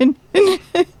mud in.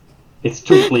 It's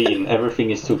too clean.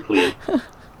 Everything is too clean.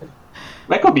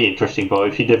 That could be interesting, though,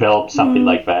 if he developed something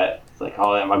like that. It's like,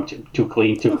 "Oh, I'm too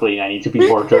clean. I need to be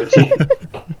more dirty."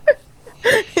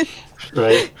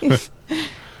 Right?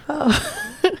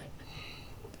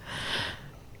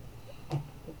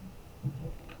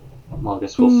 Well, I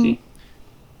guess we'll see.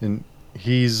 And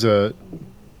he's so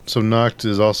Noct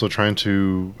is also trying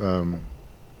to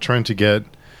get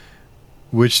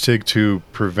Witchtig to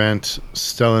prevent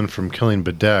Stellan from killing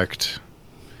Bedekt.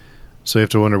 So you have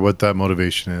to wonder what that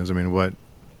motivation is. I mean,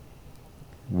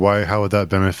 how would that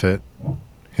benefit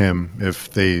him if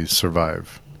they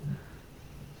survive?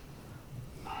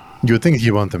 You would think he'd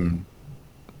want them.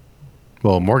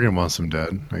 Well, Morgan wants them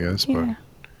dead, I guess, but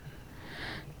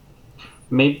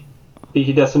maybe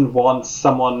he doesn't want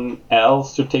someone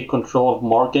else to take control of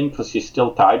Morgan because he's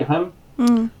still tied to him.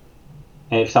 And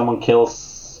if someone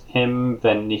kills him,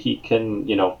 then he can,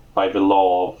 by the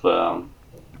law of,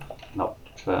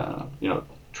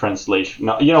 translation.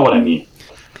 No, you know what I mean.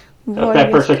 If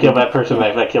that person kill that person,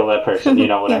 that kill that person. You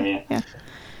know what I mean. Yeah.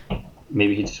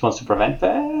 Maybe he just wants to prevent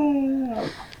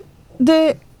that.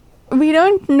 We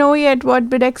don't know yet what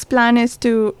Bedekt's plan is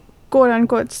to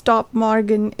quote-unquote stop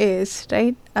Morgan is,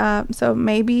 right? So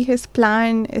maybe his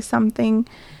plan is something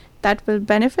that will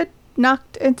benefit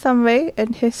Noct in some way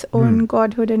in his own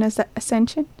godhood and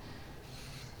ascension.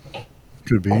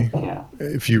 Could be. Yeah.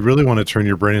 If you really want to turn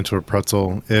your brain into a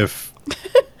pretzel, if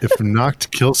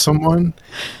Noct kills someone,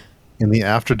 in the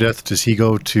after death, does he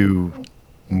go to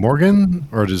Morgan,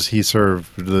 or does he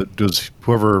serve? Does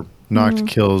whoever Noct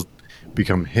kills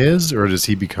become his, or does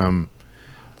he become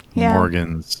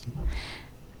Morgan's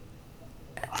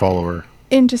follower?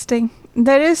 Interesting.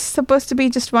 There is supposed to be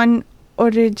just one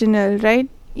original, right?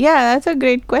 Yeah, that's a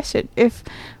great question. If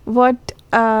what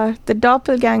the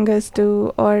doppelgangers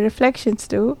do or reflections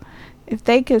do, if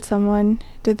they kill someone,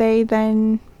 do they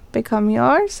then become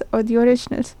yours or the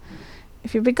originals?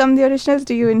 If you become the originals,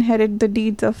 do you inherit the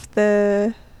deeds of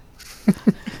the...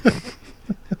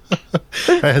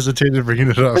 I hesitated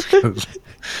bringing it up.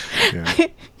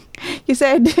 You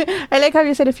said, I like how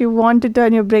you said if you want to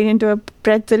turn your brain into a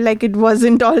pretzel, like it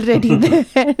wasn't already there.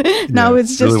 Now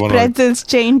it's just really pretzels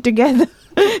chained together.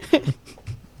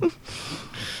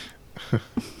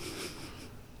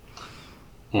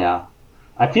 Yeah.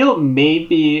 I feel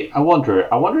I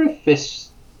wonder if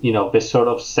this, this sort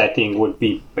of setting would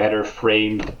be better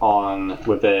framed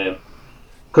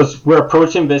because we're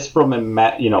approaching this from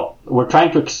we're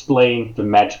trying to explain the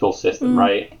magical system,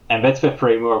 right? And that's the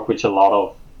framework which a lot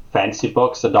of fantasy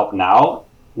books adopt now,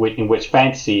 in which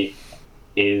fantasy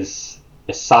is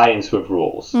a science with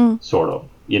rules, sort of.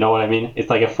 You know what I mean? It's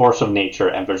like a force of nature,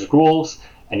 and there's rules,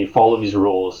 and you follow these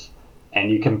rules,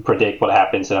 and you can predict what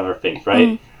happens and other things,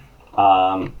 right?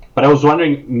 But I was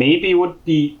wondering, maybe it would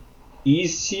be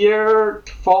easier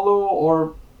to follow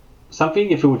or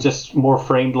something if it was just more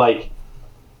framed like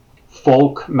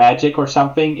folk magic or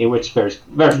something, in which there's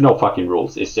no fucking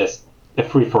rules. It's just a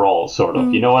free for all, sort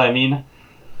of. You know what I mean?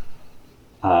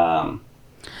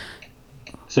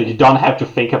 So you don't have to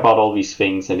think about all these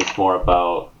things, and it's more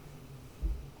about,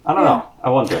 I don't know. I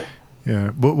wonder.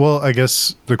 Yeah. Well, I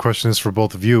guess the question is for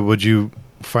both of you. Would you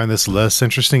find this less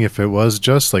interesting if it was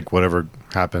just like whatever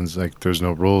happens, like there's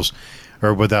no rules,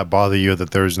 or would that bother you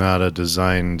that there's not a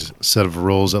designed set of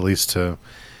rules, at least to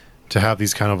have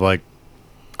these kind of like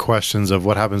questions of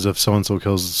what happens if so and so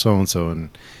kills so and so? And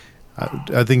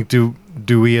I think do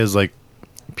we as like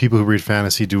people who read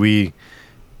fantasy, do we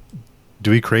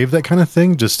crave that kind of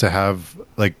thing, just to have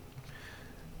like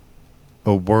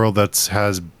a world that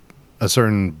has a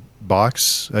certain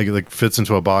box, like fits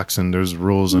into a box and there's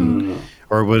rules, and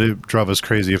or would it drive us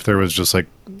crazy if there was just like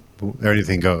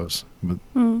anything goes?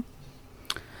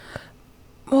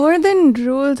 More than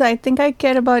rules, I think I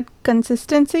care about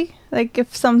consistency. Like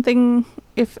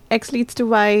if X leads to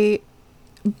Y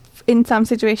in some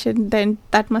situation, then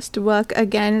that must work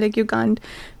again. Like you can't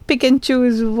pick and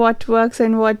choose what works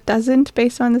and what doesn't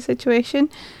based on the situation.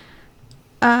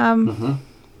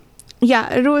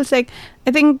 Yeah, rules, like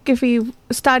I think if we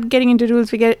start getting into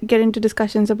rules, we get into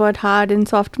discussions about hard and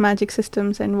soft magic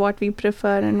systems and what we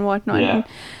prefer and what not. Yeah.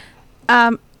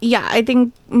 And, yeah, I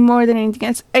think more than anything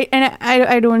else,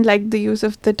 I don't like the use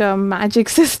of the term magic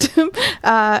system.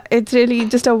 It's really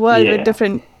just a world with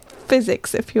different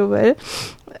physics, if you will.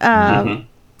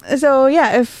 So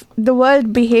yeah, if the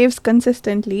world behaves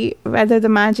consistently, whether the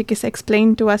magic is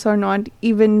explained to us or not,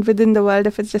 even within the world,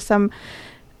 if it's just some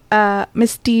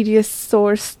mysterious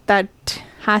source that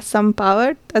has some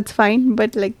power, that's fine.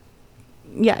 But like,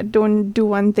 yeah, don't do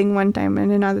one thing one time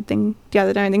and another thing the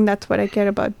other time. I think that's what I care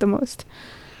about the most.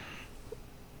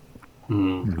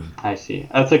 I see.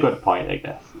 That's a good point, I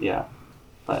guess. Yeah,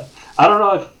 but I don't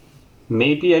know if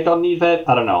maybe I don't need that.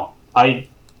 I don't know.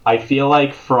 I feel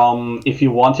like if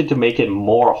you wanted to make it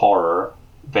more horror,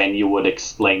 then you would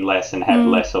explain less and have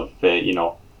less of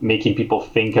making people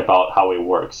think about how it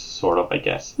works, sort of, I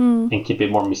guess, and keep it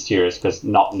more mysterious, because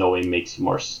not knowing makes you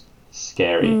more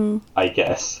scary, I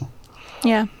guess.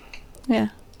 Yeah.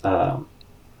 But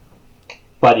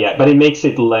it makes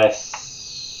it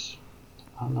less.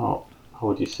 I don't know. How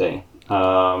would you say?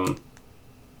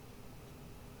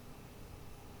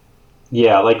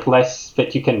 Like less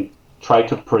that you can try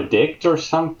to predict or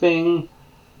something.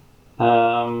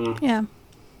 Yeah.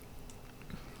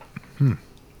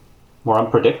 More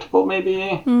unpredictable,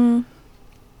 maybe.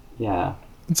 Yeah.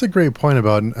 It's a great point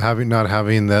about not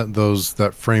having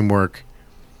that framework.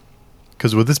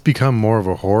 Because would this become more of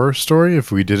a horror story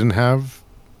if we didn't have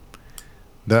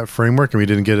that framework and we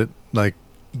didn't get it like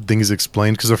things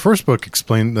explained? Because the first book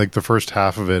explained, like the first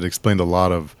half of it explained a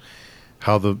lot of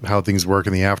how things work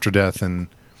in the after death, and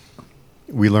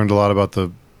we learned a lot about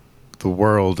the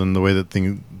world and the way that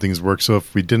things work. So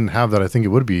if we didn't have that, I think it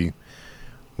would be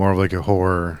more of like a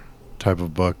horror type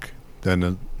of book than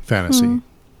a fantasy.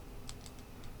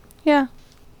 Yeah.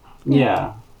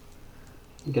 I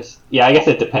guess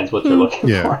it depends what you're looking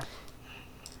for.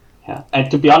 Yeah.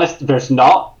 And to be honest, there's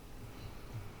not.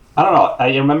 I don't know.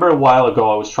 I remember a while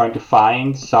ago I was trying to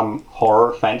find some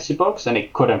horror fantasy books and I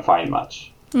couldn't find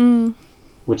much,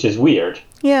 which is weird.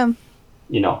 Yeah.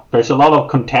 There's a lot of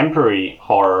contemporary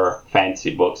horror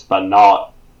fantasy books, but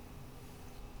not,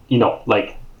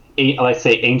 like, let's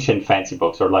say ancient fantasy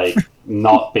books, or like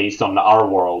not based on our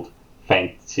world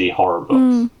fantasy horror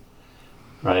books,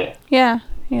 right? Yeah.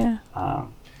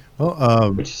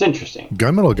 Which is interesting.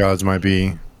 Gunmetal Gods might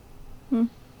be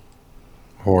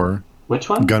horror. Which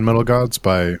one? Gunmetal Gods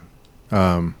by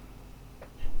Zamil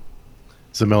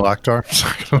Akhtar.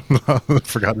 I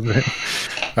forgot his name.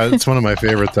 It's one of my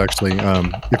favorites, actually.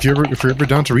 If you're ever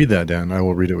down to read that, Dan, I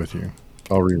will read it with you.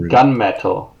 I'll reread it.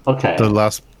 Gunmetal. Okay. The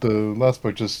last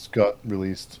book just got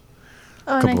released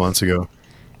a couple months ago.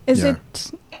 Is Yeah.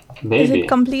 Is it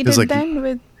completed It's like- then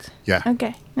with? Yeah.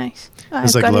 Okay, nice.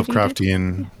 It's like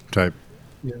Lovecraftian type.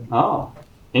 Oh,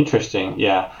 interesting.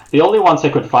 Yeah. The only ones I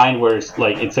could find were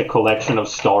it's a collection of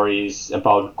stories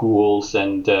about ghouls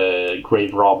and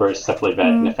grave robbers, stuff like that,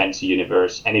 in the fantasy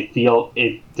universe, and it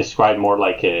described more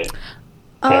like a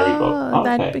fairy book. Oh,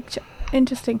 that picture.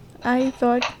 Interesting. I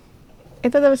thought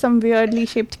there was some weirdly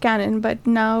shaped canon, but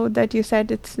now that you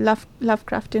said it's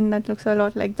Lovecraftian, that looks a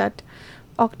lot like that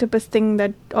octopus thing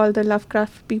that all the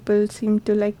Lovecraft people seem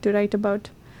to like to write about.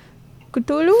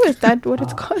 Cthulhu, is that what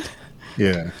it's called?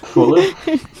 Yeah. Cthulhu?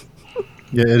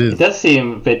 Yeah, it is. It does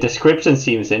seem, the description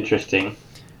seems interesting.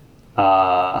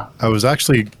 I was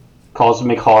actually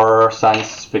Cosmic horror,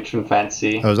 science fiction,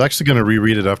 fantasy. going to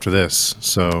reread it after this.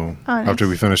 So nice. after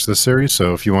we finish this series.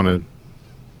 So if you want to,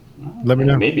 let me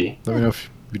know. Maybe. Let me know if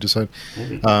you decide.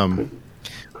 Maybe.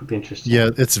 Could be interesting. Yeah,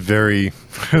 it's very,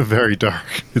 very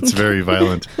dark. It's very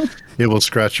violent. It will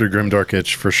scratch your grimdark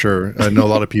itch for sure. I know a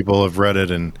lot of people have read it,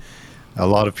 and a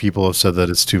lot of people have said that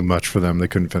it's too much for them. They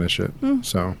couldn't finish it.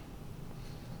 So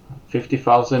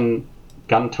 50,000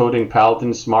 gun-toting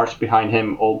paladins march behind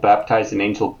him, all baptized in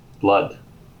angel blood,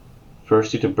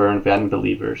 thirsty to burn then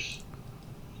believers.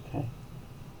 Okay,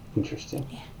 interesting.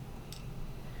 Yeah.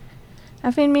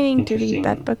 I've been meaning to Interesting read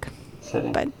that book,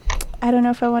 setting. but I don't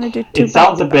know if I want to do too. It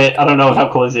sounds a bit. I don't know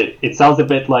how cool is it. It sounds a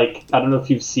bit like, I don't know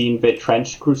if you've seen the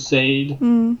Trench Crusade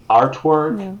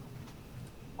artwork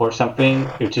or something,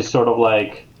 which is sort of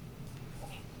like,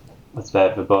 what's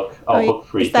that? The book? Book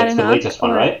 3. Is that That's the an latest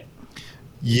one, art, or- right?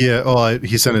 yeah,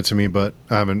 he sent it to me, but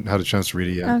I haven't had a chance to read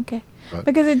it yet. Okay, But-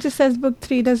 because it just says book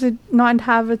 3. Does it not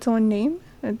have its own name?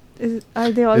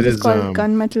 Are they all It just is, called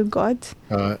Gunmetal Gods?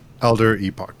 Elder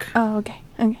Epoch. Oh, okay.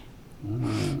 Okay.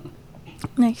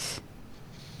 Nice.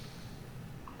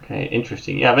 Okay,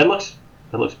 interesting. Yeah, that looks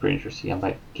pretty interesting. I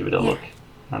might give it a Yeah. look.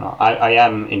 I don't know. I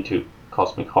am into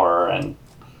cosmic horror and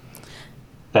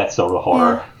that sort of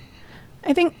horror.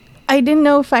 I think I didn't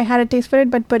know if I had a taste for it,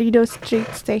 but Burrito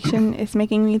Street Station is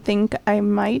making me think I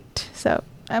might. So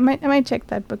I might check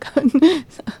that book out.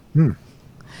 So,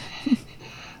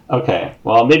 Okay,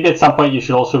 well, maybe at some point you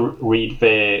should also read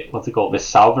the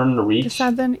Southern Reach the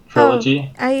Southern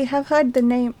trilogy. Oh, I have heard the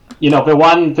name. You know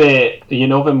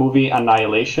the movie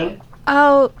Annihilation.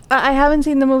 Oh, I haven't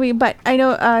seen the movie, but I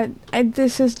know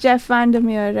this is Jeff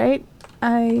Vandermeer, right?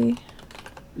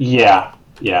 Yeah,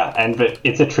 and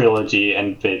it's a trilogy,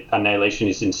 and the Annihilation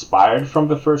is inspired from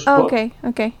the first book.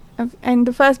 Okay. And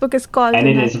the first book is called. And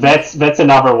it is that's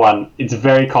another one. It's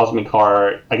very cosmic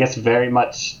horror. I guess very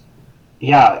much.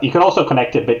 Yeah, you can also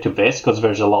connect a bit to this because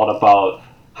there's a lot about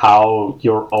how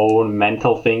your own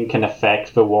mental thing can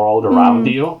affect the world around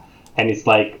you, and it's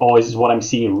like, oh, is what I'm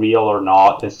seeing real or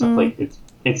not? And stuff like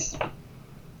it's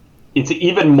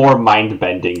even more mind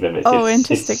bending than this. Oh, it's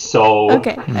interesting. It's so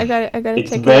Okay, I got to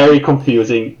it's check it very out.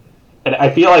 confusing, and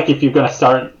I feel like if you're gonna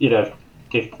start, if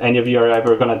any of you are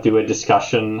ever gonna do a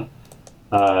discussion.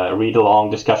 Read along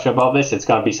discussion about this, it's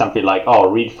gonna be something like,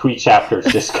 read 3 chapters,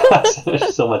 discuss.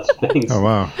 There's so much things Oh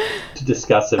wow. to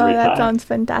discuss every that time. sounds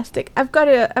fantastic. I've got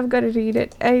to read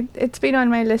it. It's been on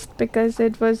my list because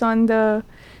it was on the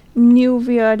new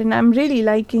weird, and I'm really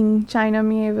liking China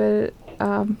Miéville,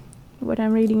 what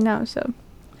I'm reading now. So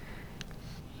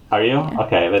Are you? Yeah.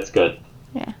 Okay, that's good.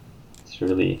 yeah. It's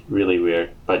really, really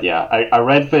weird. But yeah, I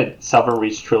read the Southern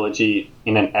Reach trilogy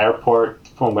in an airport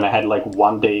from when I had like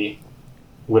one day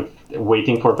with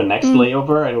waiting for the next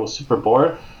layover, and it was super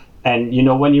bored. And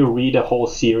when you read a whole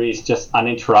series just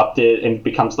uninterrupted and it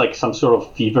becomes like some sort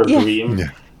of fever dream,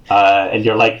 and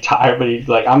you're like tired, but you're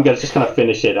like, I'm just gonna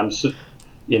finish it. I'm just,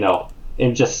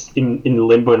 in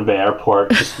limbo in the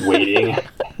airport, just waiting.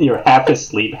 You're half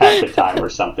asleep half the time or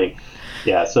something.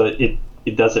 Yeah, so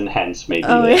it does enhance maybe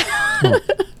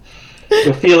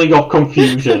the feeling of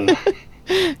confusion.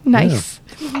 Nice.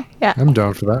 Yeah. I'm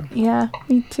down for that. Yeah,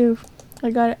 me too. I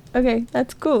got it. Okay,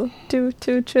 that's cool. Two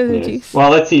trilogies. Yes.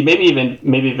 Well, let's see.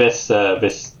 Maybe this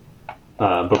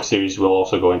book series will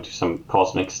also go into some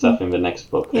cosmic stuff in the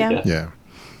next book. Yeah. I guess. Yeah.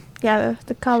 Yeah,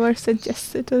 the cover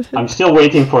suggests it. I'm still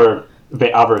waiting for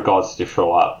the other gods to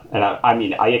show up, and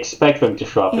I expect them to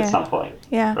show up at some point.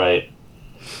 Yeah. Right.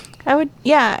 I would.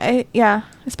 Yeah.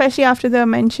 Especially after the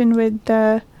mention with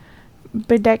the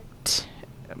Bedect,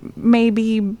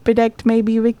 maybe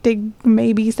Victig,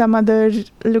 maybe some other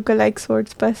lookalike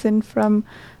swords person from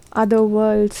other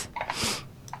worlds.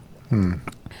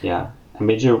 Yeah. And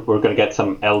maybe we're gonna get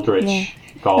some eldritch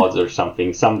gods or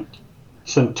something. Some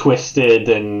twisted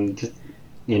and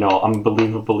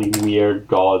unbelievably weird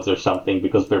gods or something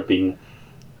because they've been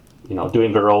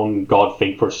doing their own god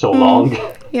thing for so long.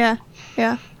 Yeah.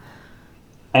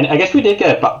 And I guess we did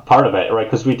get part of it, right?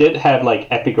 Because we did have like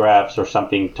epigraphs or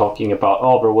something talking about,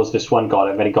 there was this one god,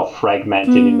 and then it got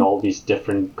fragmented in all these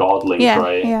different godlings,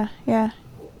 right? Yeah.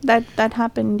 That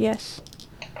happened. Yes.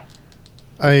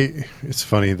 It's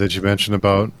funny that you mentioned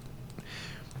about.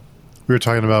 We were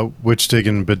talking about Witchdig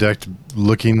and Bedect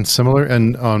looking similar,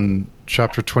 and on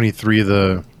chapter 23,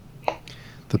 the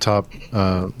top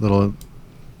little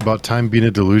about time being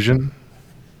a delusion.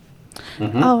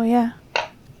 Mm-hmm. Oh yeah.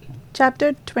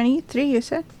 Chapter 23, you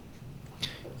said?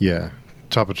 Yeah,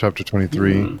 top of chapter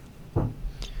 23.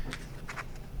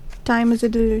 Time is a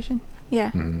delusion.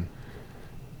 Yeah. Mm-hmm.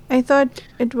 I thought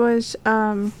it was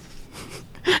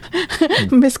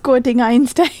misquoting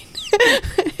Einstein.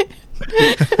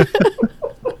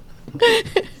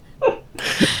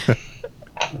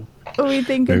 We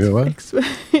think Maybe it's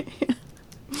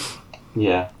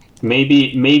Yeah.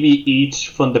 Maybe each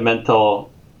fundamental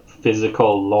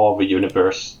physical law of the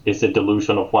universe is a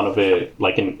delusion of one of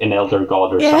like an elder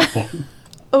god or something.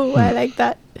 Oh, I like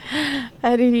that.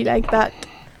 I really like that.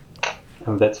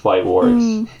 And that's why it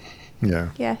works. Yeah.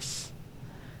 Yes.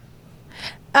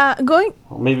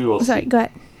 Maybe we'll Sorry, see. go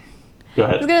ahead. Go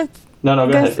ahead. Go ahead. I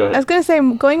was going to say,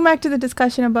 going back to the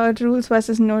discussion about rules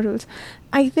versus no rules,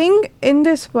 I think in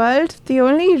this world, the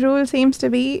only rule seems to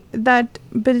be that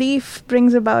belief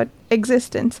brings about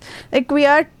existence. Like, we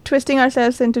are twisting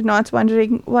ourselves into knots,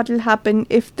 wondering what will happen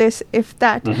if this, if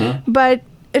that. Mm-hmm. But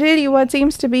really, what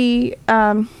seems to be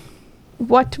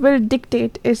what will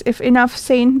dictate is if enough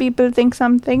sane people think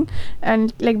something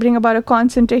and like bring about a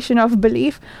concentration of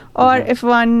belief, or if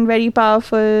one very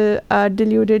powerful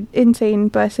deluded insane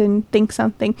person thinks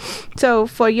something. So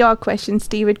for your question,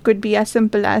 Steve, it could be as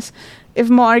simple as if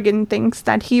Morgan thinks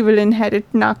that he will inherit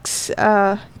Nux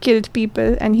killed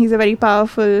people and he's a very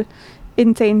powerful,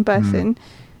 insane person,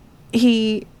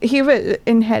 he will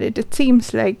inherit, it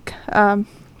seems like.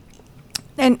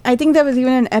 And I think there was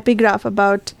even an epigraph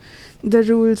about the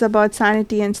rules about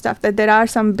sanity and stuff, that there are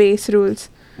some base rules.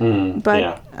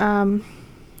 But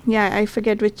I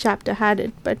forget which chapter had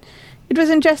it, but it was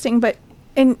interesting. But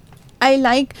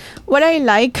what I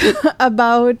like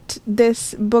about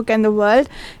this book and the world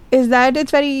is that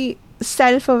it's very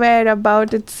self-aware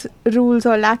about its rules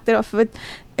or lack thereof.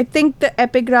 I think the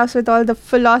epigraphs with all the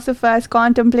philosophers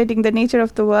contemplating the nature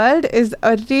of the world is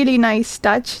a really nice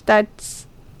touch that's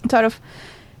sort of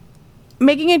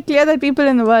making it clear that people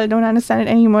in the world don't understand it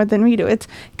any more than we do. It's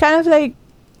kind of like,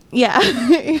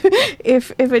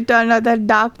 if it turned out that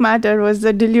dark matter was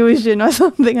a delusion or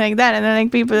something like that, and then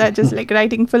like people are just like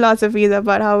writing philosophies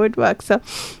about how it works. So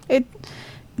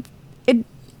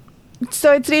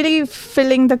so it's really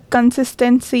filling the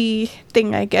consistency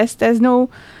thing, I guess. There's no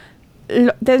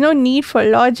need for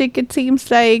logic, it seems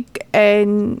like,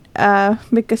 and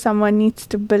because someone needs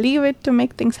to believe it to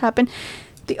make things happen.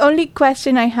 The only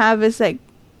question I have is like,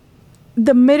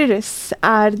 the mirrorists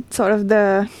are sort of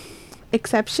the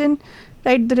exception,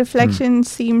 right? The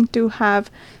reflections seem to have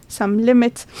some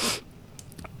limits.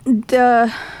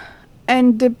 The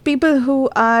people who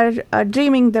are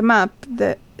dreaming them up,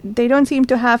 they don't seem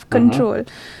to have control.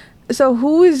 So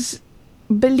whose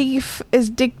belief is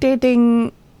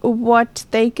dictating what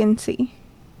they can see?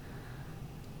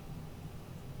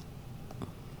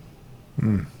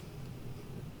 I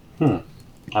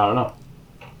don't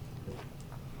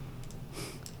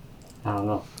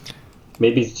know.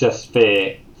 Maybe it's just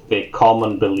the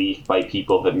common belief by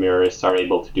people that mirrors are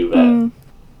able to do that.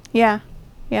 Yeah.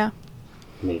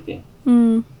 Maybe.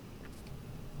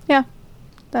 Yeah,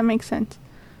 that makes sense.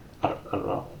 I don't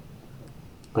know.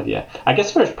 But yeah, I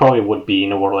guess there probably would be,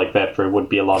 in a world like that, there would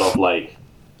be a lot of like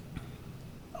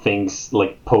things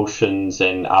like potions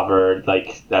and other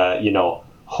like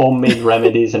homemade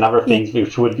remedies and other things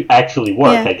which would actually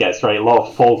work, I guess, right? A lot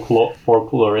of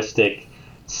folkloristic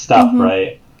stuff,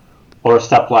 right? Or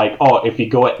stuff like, if you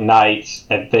go at night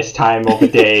at this time of the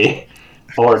day,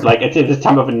 or like at this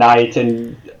time of the night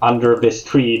and under this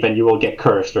tree, then you will get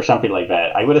cursed or something like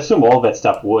that. I would assume all that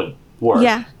stuff would work.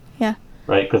 Yeah.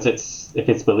 Right? Because if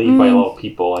it's believed by a lot of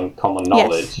people and common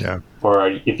knowledge. Yeah. Or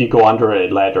if you go under a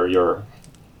ladder, you're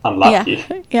unlucky.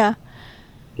 Yeah.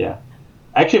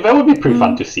 Actually, that would be pretty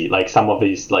fun to see, like some of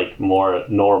these like more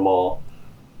normal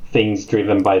things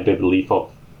driven by the belief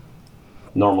of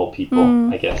normal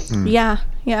people, I guess. Yeah.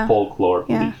 Folklore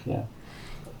belief,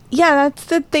 Yeah, that's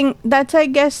the thing. That's, I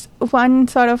guess, one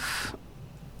sort of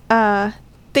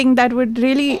thing that would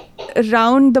really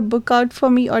round the book out for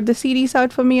me, or the series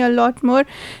out for me a lot more,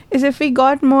 is if we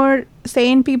got more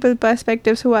sane people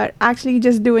perspectives who are actually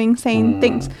just doing sane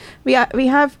things. We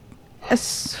have,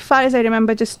 as far as I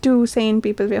remember, just 2 sane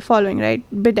people we are following, right?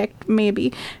 Bedekt,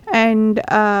 maybe, and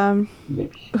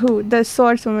who, the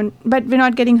swordswoman, but we're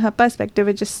not getting her perspective,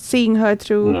 we're just seeing her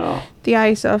through the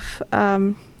eyes of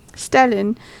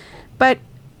Stellan. But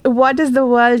what does the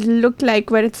world look like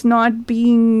where it's not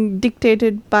being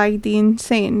dictated by the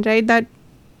insane, right? That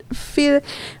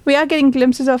we are getting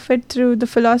glimpses of it through the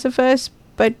philosophers,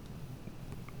 but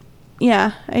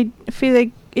I feel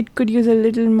like it could use a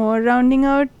little more rounding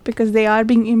out, because they are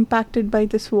being impacted by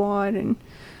this war and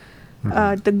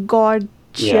the god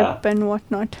ship and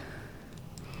whatnot.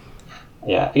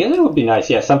 Yeah, I guess it would be nice.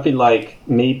 Yeah, something like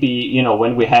maybe,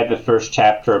 when we had the first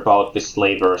chapter about the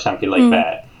slaver or something like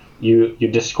that, you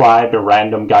describe a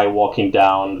random guy walking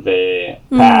down the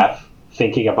path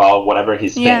thinking about whatever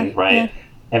he's been, right? Yeah.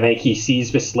 And then he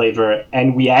sees the slaver,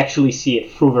 and we actually see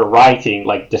it through the writing,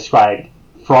 like described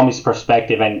from his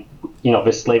perspective, and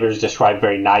the slaver is described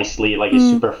very nicely, like he's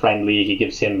super friendly, he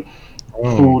gives him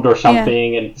food or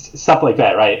something, and stuff like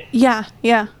that, right? Yeah.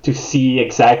 To see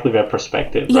exactly their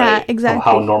perspective, right? Exactly. Of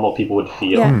how normal people would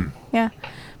feel. Yeah.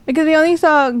 Because we only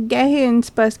saw Gehin's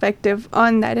perspective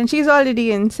on that, and she's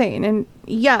already insane. And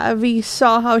we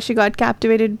saw how she got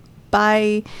captivated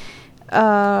by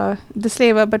the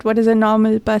slaver, but what does a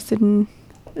normal person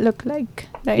look like,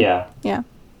 right? Yeah.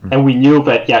 And we knew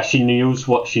that, she knows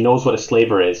what a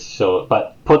slaver is. So,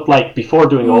 but put like before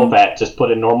doing all that, just put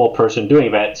a normal person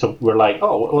doing that. So we're like,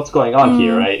 oh, what's going on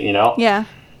here, right? Yeah.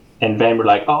 And then we're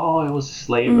like, oh, it was a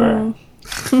slaver.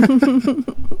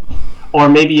 Or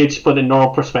maybe you just put a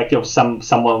normal perspective of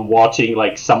someone watching,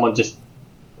 like someone just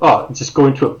go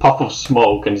into a puff of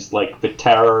smoke, and it's like the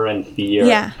terror and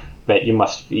fear that you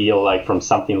must feel like from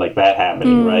something like that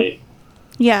happening, right?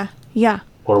 Yeah.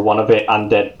 or one of the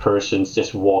undead persons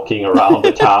just walking around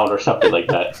the town or something like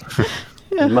that.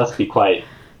 It must be quite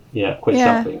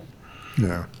something,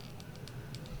 Yeah.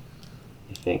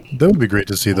 I think. That would be great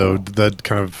to see, though. That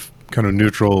kind of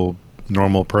neutral,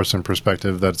 normal person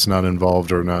perspective that's not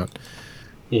involved or not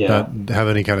have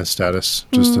any kind of status.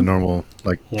 Just a normal,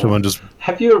 like someone just.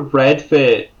 Have you read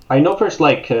the? I know there's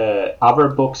like other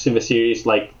books in the series,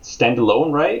 like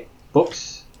standalone, right?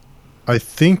 Books. I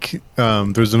think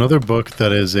there's another book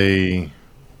that is a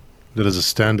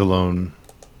standalone,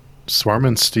 Swarm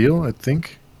and Steel, I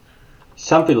think.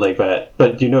 Something like that.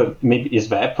 But maybe is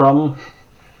that from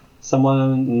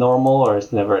someone normal, or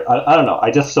it's never? I don't know.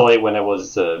 I just saw it when I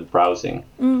was browsing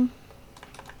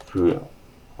through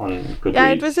on Goodreads. Yeah,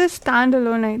 it was a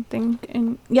standalone, I think.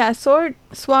 And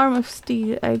Swarm of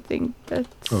Steel, I think.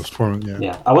 That's... Swarm, yeah.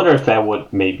 Yeah, I wonder if that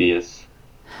would maybe is.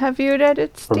 Have you read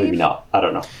it, Steve? Or maybe not. I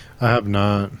don't know. I have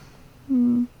not.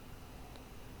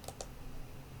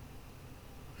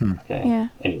 Okay. Yeah.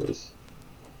 Anyways.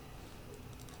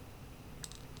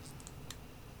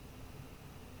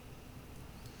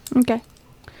 Okay.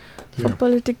 Yeah. For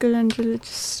political and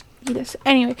religious leaders.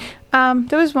 Anyway,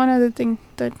 there was one other thing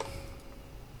that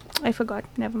I forgot.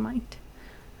 Never mind.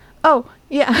 Oh,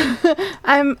 yeah.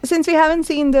 Since we haven't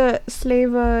seen the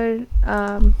slaver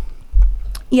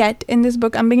yet in this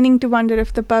book, I'm beginning to wonder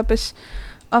if the purpose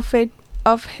of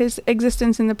his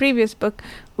existence in the previous book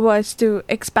was to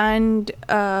expand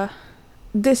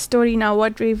this story now.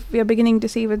 What we are beginning to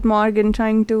see with Morgan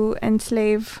trying to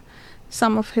enslave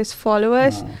some of his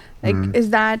followers.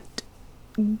 Is that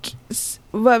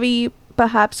were we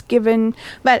perhaps given?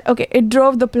 Well, okay, it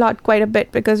drove the plot quite a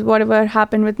bit because whatever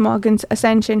happened with Morgan's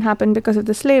ascension happened because of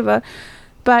the slaver,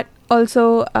 but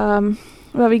also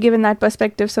were we given that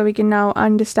perspective so we can now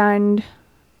understand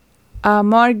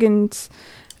Morgan's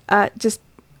just.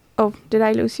 Oh, did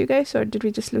I lose you guys, or did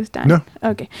we just lose Dan? No.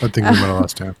 Okay. I think we might have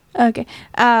lost Dan. Okay.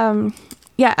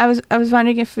 Yeah, I was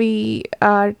wondering if we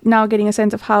are now getting a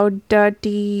sense of how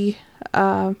dirty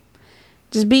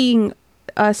just being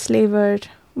a slaver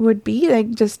would be,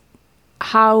 like just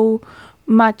how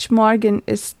much Morgan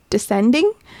is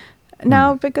descending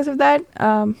now because of that.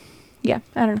 Yeah,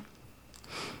 I don't know.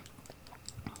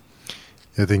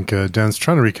 I think Dan's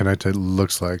trying to reconnect, it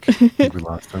looks like. I think we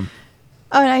lost him.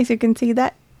 Oh, nice. You can see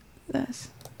that. Yes.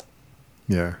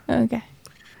 Yeah. Okay.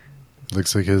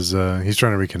 Looks like he's trying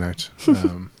to reconnect.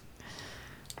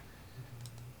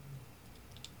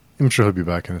 I'm sure he'll be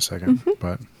back in a second.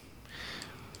 But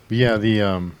yeah,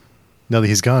 now that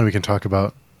he's gone, we can talk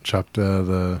about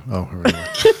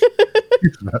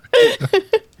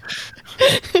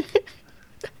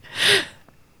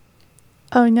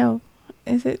Oh no.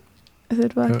 Is it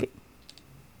working?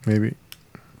 Maybe.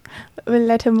 We'll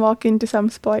let him walk into some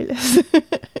spoilers.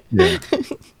 Yeah.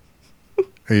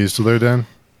 Are you still there, Dan?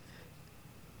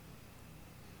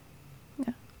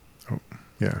 Yeah. Oh,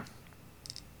 yeah.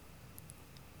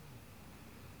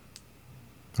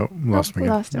 Oh, lost him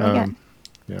again. Lost him again.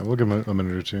 Yeah, we'll give him a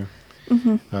minute or two.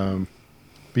 But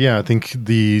yeah, I think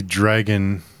the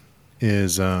dragon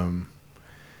is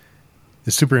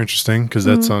super interesting because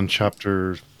that's on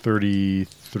chapter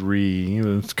 33.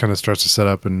 It kind of starts to set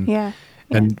up and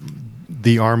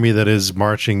the army that is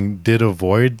marching did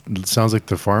avoid. It sounds like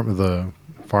the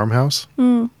farmhouse.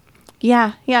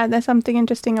 Yeah, there's something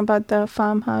interesting about the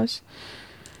farmhouse,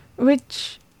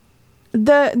 which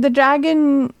the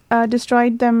dragon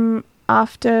destroyed them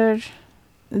after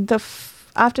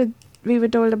we were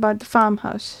told about the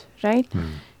farmhouse, right?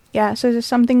 Yeah, so there's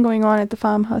something going on at the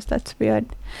farmhouse that's weird.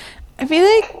 I feel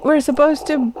like we're supposed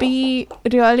to be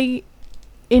really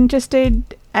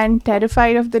interested and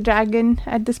terrified of the dragon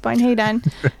at this point. Hey, Dan.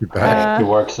 It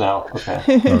works now.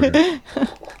 Okay.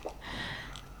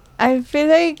 I feel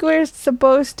like we're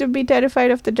supposed to be terrified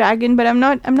of the dragon, but I'm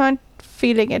not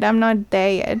feeling it. I'm not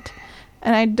there yet.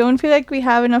 And I don't feel like we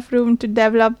have enough room to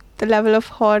develop the level of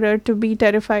horror to be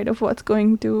terrified of what's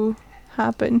going to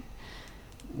happen.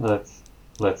 Let's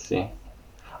see.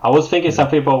 I was thinking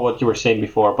something about what you were saying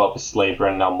before about the slaver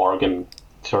and now Morgan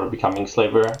sort of becoming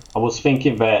slaver. I was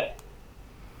thinking that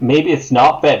maybe it's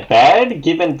not that bad,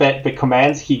 given that the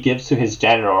commands he gives to his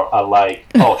general are like,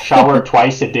 shower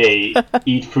twice a day,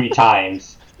 eat 3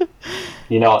 times.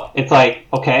 It's like,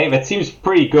 okay, that seems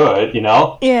pretty good,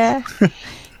 Yeah.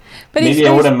 But maybe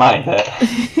I wouldn't mind that.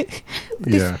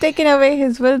 He's taken away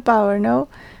his willpower, no?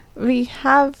 We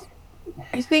have,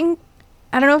 I think,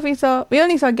 I don't know if we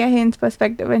only saw Gehen's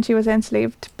perspective when she was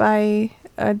enslaved by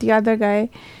the other guy.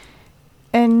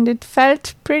 And it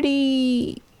felt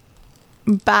pretty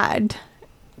bad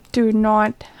to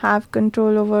not have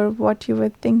control over what you were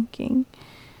thinking.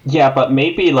 Yeah, but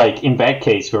maybe like in that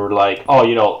case, we were like,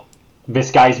 oh,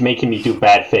 this guy's making me do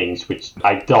bad things, which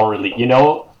I don't really,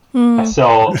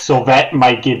 So that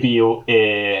might give you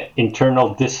a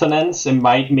internal dissonance and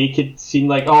might make it seem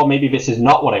like, oh, maybe this is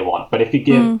not what I want. But if you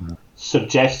give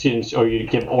suggestions or you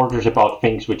give orders about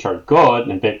things which are good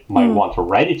and they might want or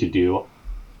ready to do,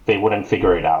 they wouldn't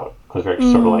figure it out because they're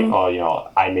sort of like,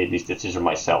 oh, I made these decisions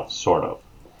myself, sort of.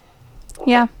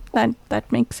 Yeah,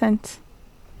 that makes sense.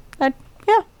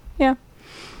 Yeah.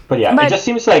 But yeah, it just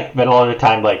seems like that a lot of the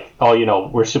time, like, oh,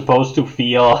 we're supposed to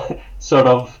feel sort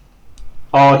of,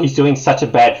 oh, he's doing such a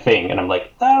bad thing. And I'm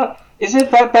like, is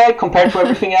it that bad compared to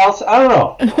everything else? I don't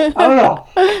know.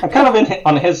 I'm kind of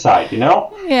on his side,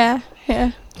 Yeah.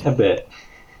 A bit.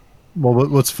 Well,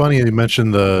 what's funny, you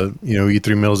mentioned eat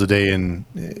 3 meals a day, and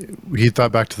he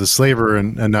thought back to the slaver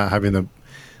and not having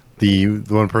the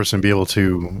one person be able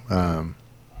to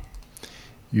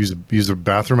use the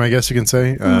bathroom, I guess you can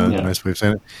say. Nice way of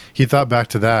saying it. He thought back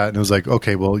to that and was like,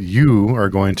 okay, well, you are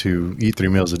going to eat 3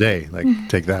 meals a day. Like,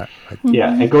 take that. Like,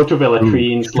 yeah, and go to the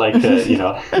latrines, like,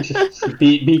 just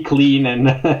be clean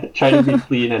and try to be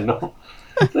clean and no.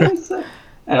 It's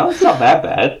not that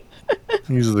bad.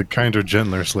 He's the kinder,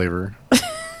 gentler slaver.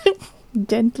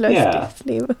 Gentler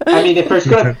slaver. I mean,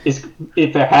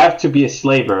 if there have to be a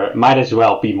slaver, it might as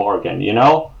well be Morgan,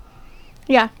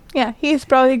 Yeah, he's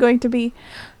probably going to be,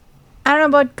 I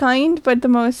don't know about kind, but the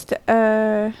most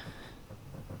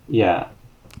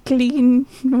clean,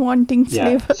 wanting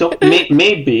slave. Yeah. So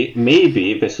maybe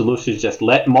the solution is just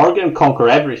let Morgan conquer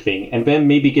everything, and then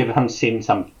maybe give him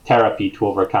some therapy to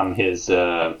overcome his,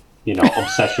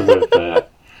 obsession with.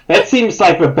 That seems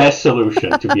like the best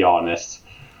solution, to be honest.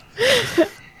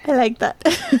 I like that.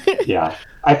 Yeah,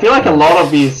 I feel like a lot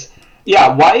of these.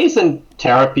 Yeah, why isn't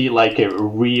therapy like a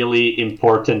really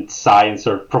important science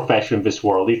or profession in this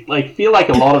world? I feel like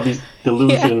a lot of these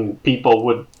delusion people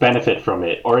would benefit from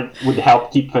it, or it would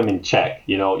help keep them in check.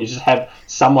 You just have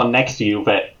someone next to you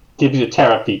that gives you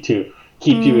therapy to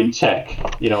keep you in check.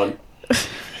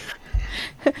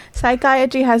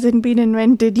 Psychiatry hasn't been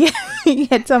invented yet.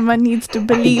 Yet someone needs to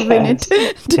believe in it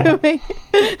to make.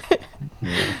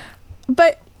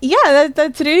 But yeah,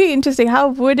 that's really interesting. How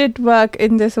would it work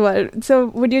in this world? So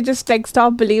would you just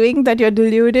stop believing that you're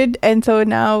deluded, and so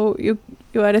now you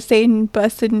are a sane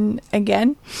person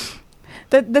again?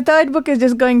 The third book is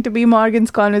just going to be Morgan's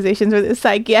conversations with his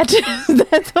psychiatrist.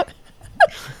 That's what.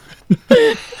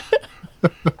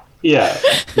 Yeah.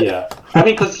 I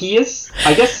mean, because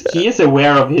I guess he is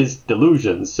aware of his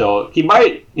delusions, so he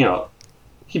might,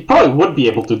 he probably would be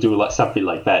able to do something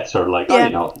like that, sort of like,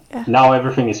 now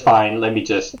everything is fine, let me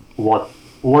just work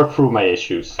through my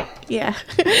issues. Yeah.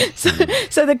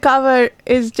 So the cover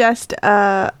is just,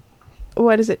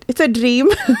 what is it? It's a dream.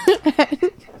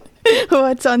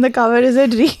 What's on the cover is a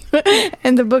dream.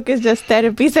 And the book is just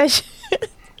therapy session.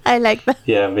 I like that.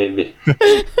 Yeah, maybe.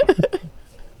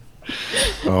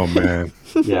 Oh, man.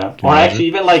 Yeah. Or actually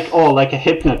even like a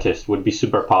hypnotist would be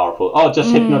super powerful. Oh,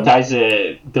 just hypnotize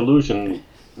a delusion,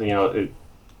 a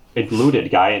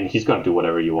deluded guy, and he's going to do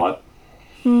whatever you want.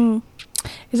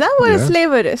 Is that what a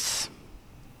slaver is?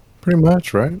 Pretty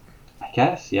much, right? I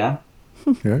guess, yeah.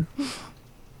 Yeah.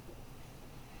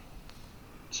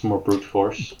 It's more brute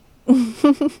force.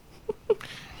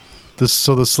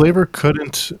 So the slaver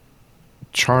couldn't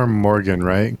charm Morgan,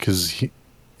 right? Because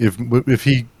if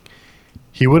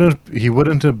he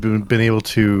wouldn't have been able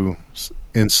to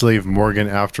enslave Morgan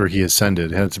after he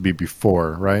ascended. It had to be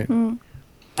before, right?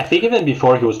 I think even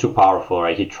before he was too powerful,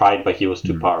 right? He tried, but he was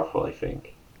too powerful, I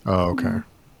think. Oh, okay.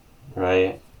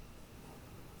 Right?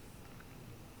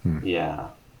 Yeah.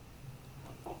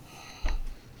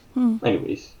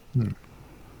 Anyways.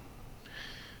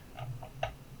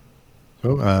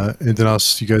 So, anything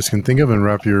else you guys can think of and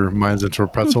wrap your minds into a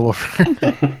pretzel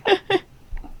over?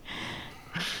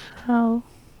 Oh,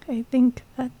 I think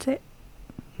that's it.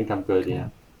 I think I'm good, yeah.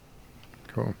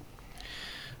 Cool.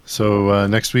 So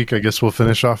next week, I guess we'll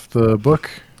finish off the book.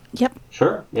 Yep.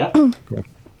 Sure, yeah. Cool.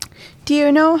 Do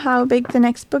you know how big the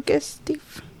next book is,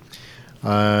 Steve?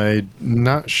 I'm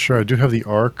not sure. I do have the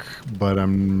arc, but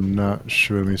I'm not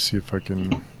sure. Let me see if I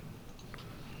can...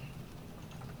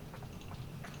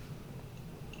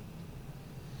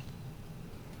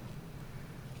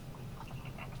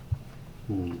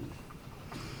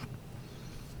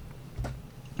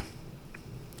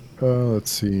 let's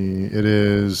see. It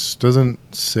is...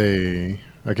 doesn't say...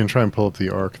 I can try and pull up the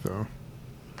arc, though.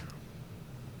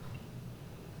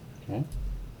 Okay.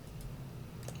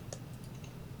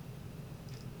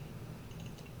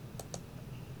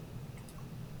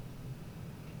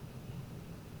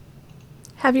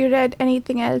 Have you read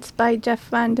anything else by Jeff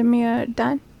Vandermeer,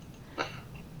 Dan?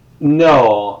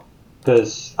 No,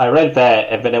 because I read that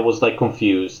and then I was like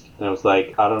confused, and I was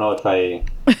like, I don't know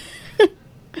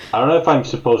if I'm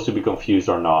supposed to be confused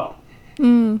or not.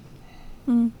 And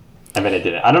then I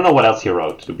didn't. I don't know what else he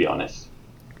wrote, to be honest.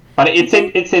 But it's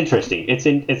interesting. It's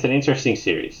an interesting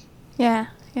series. Yeah.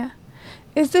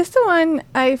 Is this the one?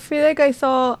 I feel like I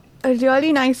saw a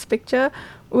really nice picture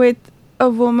with a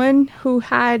woman who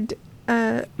had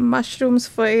mushrooms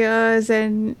for ears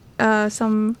and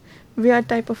some weird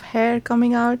type of hair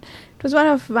coming out. It was one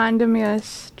of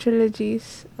Vandermeer's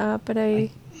trilogies, but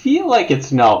I feel like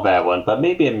it's not that one, but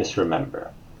maybe I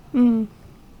misremember. I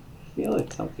feel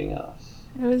it's something else.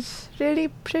 It was really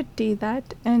pretty,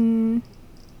 that, and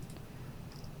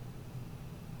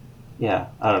yeah,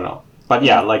 I don't know. But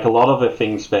yeah, like a lot of the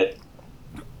things that,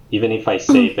 even if I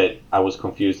say that I was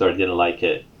confused or didn't like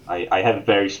it, I have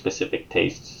very specific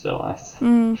tastes, so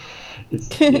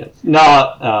it's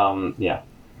yeah.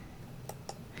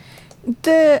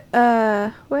 The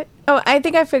what? Oh, I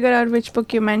think I figured out which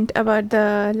book you meant about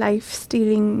the life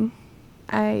stealing.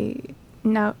 I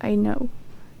know. I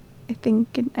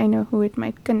think I know who it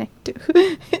might connect to.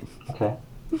 Okay.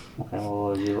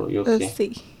 Well, you'll we'll see.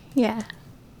 see. Yeah.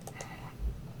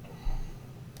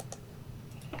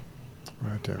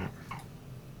 Right there.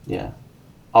 Yeah.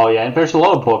 Oh yeah, and there's a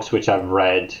lot of books which I've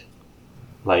read.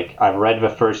 Like I've read the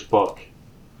first book,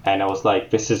 and I was like,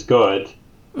 "This is good,"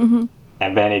 and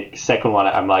then the second one,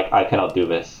 I'm like, "I cannot do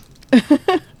this."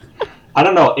 I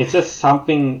don't know. It's just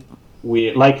something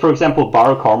weird. Like for example,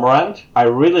 Baron Cormorant. I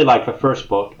really like the first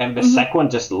book, and the second one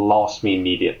just lost me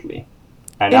immediately,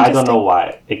 and I don't know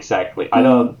why exactly.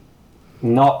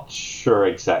 Not sure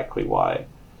exactly why.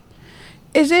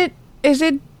 Is it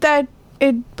that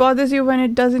it bothers you when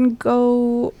it doesn't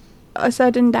go a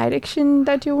certain direction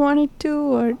that you want it to,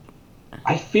 or?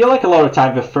 I feel like a lot of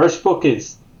time the first book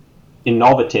is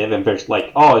innovative and there's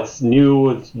like, oh, it's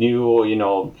new, you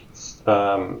know,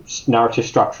 narrative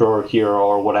structure here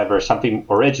or whatever, something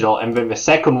original, and then the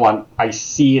second one, I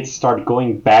see it start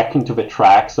going back into the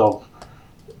tracks of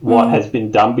what has been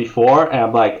done before, and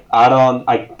I'm like,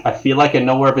 I feel like I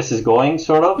know where this is going,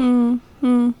 sort of.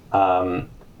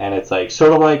 And it's like,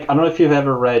 sort of like, I don't know if you've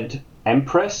ever read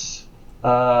Empress.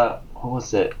 What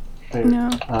was it? No.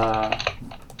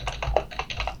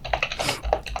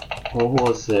 What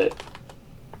was it?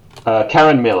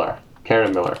 Karen Miller.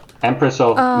 Empress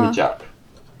of Mijak.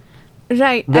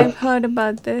 Right, I've heard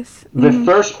about this. The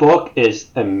first book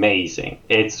is amazing.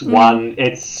 It's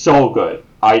it's so good.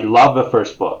 I love the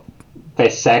first book. The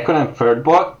second and third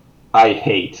book, I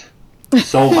hate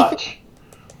so much.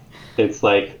 It's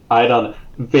like,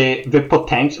 the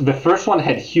potential. The first one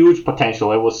had huge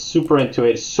potential. I was super into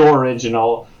it. So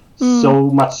original,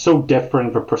 so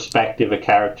different. The perspective, the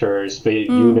characters, the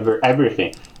universe,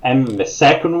 everything. And the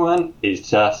second one is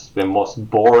just the most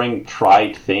boring,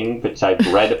 trite thing which I've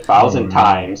read 1,000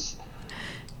 times.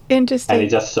 Interesting. And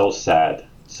it's just so sad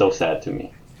to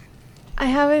me. I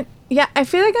haven't. Yeah, I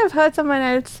feel like I've heard someone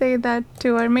else say that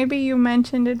too, or maybe you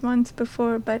mentioned it once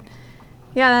before, but.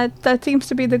 Yeah, that seems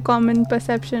to be the common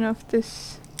perception of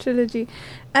this trilogy.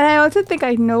 And I also think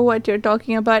I know what you're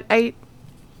talking about. I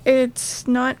don't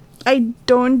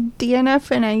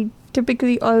DNF, and I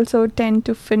typically also tend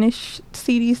to finish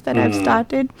series that I've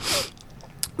started.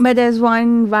 But there's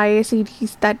one YA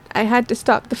series that I had to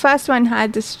stop. The first one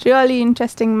had this really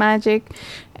interesting magic,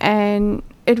 and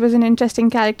it was an interesting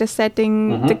character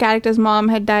setting. The character's mom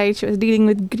had died. She was dealing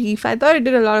with grief. I thought it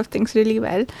did a lot of things really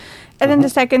well. And then the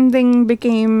second thing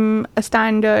became a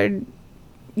standard,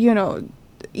 you know,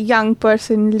 young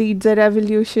person leads a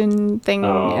revolution thing.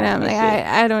 And I'm like,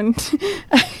 I don't...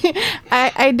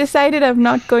 I decided I'm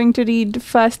not going to read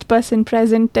first-person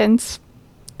present tense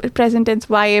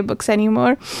YA books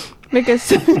anymore.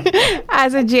 Because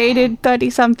as a jaded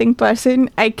 30-something person,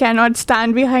 I cannot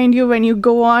stand behind you when you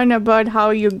go on about how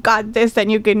you got this and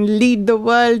you can lead the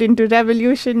world into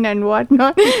revolution and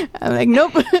whatnot. I'm like,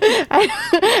 nope.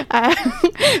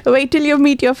 Wait till you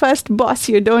meet your first boss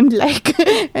you don't like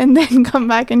and then come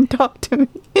back and talk to me.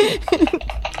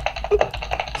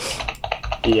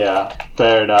 Yeah,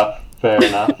 fair enough.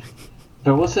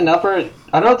 There was another.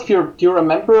 I don't know if do you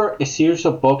remember a series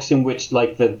of books in which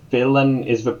like the villain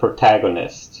is the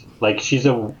protagonist? Like she's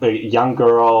a young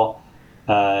girl,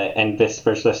 and there's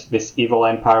this evil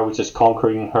empire which is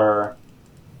conquering her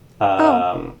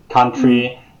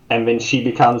country, and then she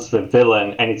becomes the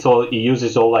villain, and it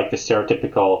uses all like the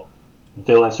stereotypical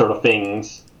villain sort of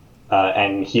things,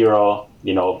 and hero,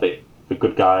 you know, the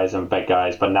good guys and bad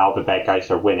guys, but now the bad guys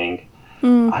are winning.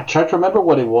 I tried to remember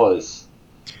what it was.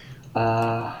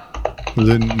 Was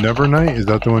it Nevernight? Is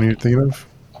that the one you're thinking of?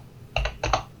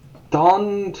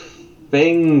 don't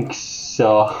think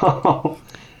so.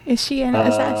 Is she an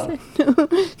assassin?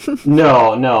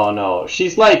 No.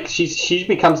 She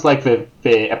becomes like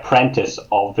the apprentice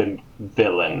of the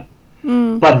villain.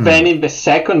 But then in the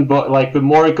second book, like the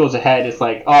more it goes ahead, it's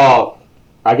like, oh,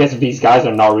 I guess these guys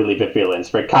are not really the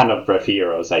villains. They're kind of the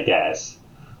heroes, I guess.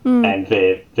 And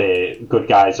the good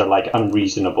guys are like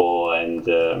unreasonable and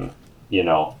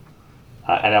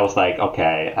and I was like,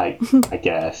 okay, I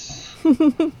guess,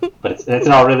 but it's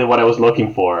not really what I was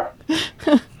looking for.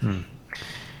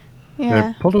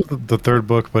 Yeah. I pulled up the third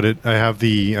book, but I have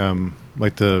the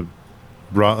like the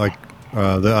raw, like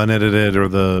the unedited or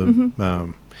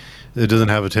the it doesn't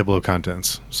have a table of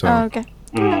contents. So Oh, okay.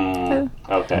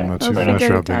 Okay, I'm not We'll sure figure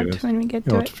how it big out it is. when we get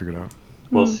You'll to have to it. figure it out.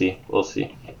 we'll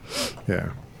see. Yeah.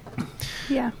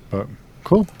 Yeah. But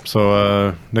cool.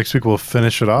 So next week we'll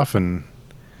finish it off and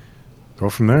go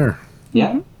from there.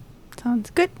 Yeah, Sounds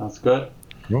good. that's good.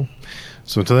 Cool.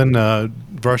 So until then,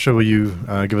 Varsha, will you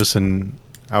give us an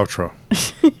outro?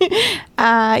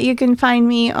 You can find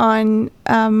me on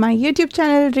my YouTube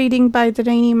channel, Reading by the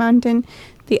Rainy Mountain.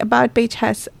 The About page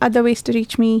has other ways to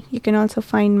reach me. You can also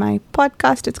find my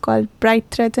podcast. It's called Bright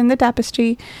Threads in the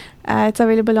Tapestry. It's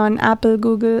available on Apple,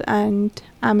 Google, and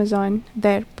Amazon,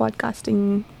 their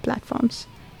podcasting platforms.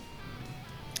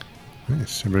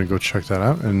 Nice. Everybody go check that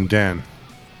out. And Dan.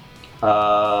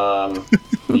 Yeah,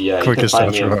 you can Quickest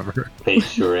find me outro on ever. Page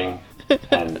Turing,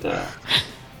 and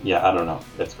yeah, I don't know.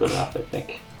 That's good enough, I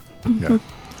think. Yeah.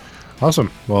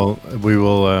 Awesome. Well, we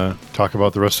will talk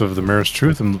about the rest of The Mirror's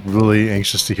Truth. I'm really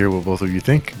anxious to hear what both of you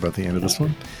think about the end of this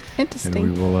one. Interesting.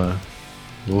 And we will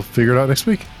we'll figure it out next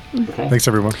week. Okay. Thanks,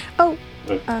 everyone. Oh,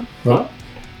 Well, go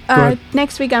ahead.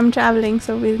 next week I'm traveling,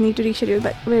 so we'll need to reschedule,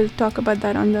 but we'll talk about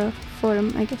that on the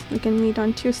forum. I guess we can meet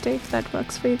on Tuesday if that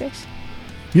works for you guys.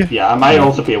 Yeah, I might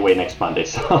also be away next Monday,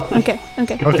 so Okay.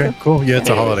 Okay, cool. Yeah, it's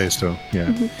a Anyways. holiday still.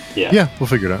 Yeah. yeah. We'll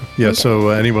figure it out. Yeah, Okay. so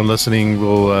anyone listening,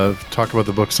 we'll talk about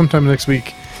the book sometime next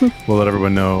week. We'll let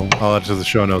everyone know. I'll add it to the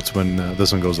show notes when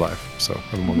this one goes live. So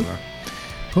everyone will know.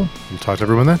 Cool. We'll talk to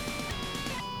everyone then.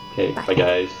 Okay, bye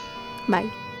guys.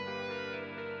 Bye.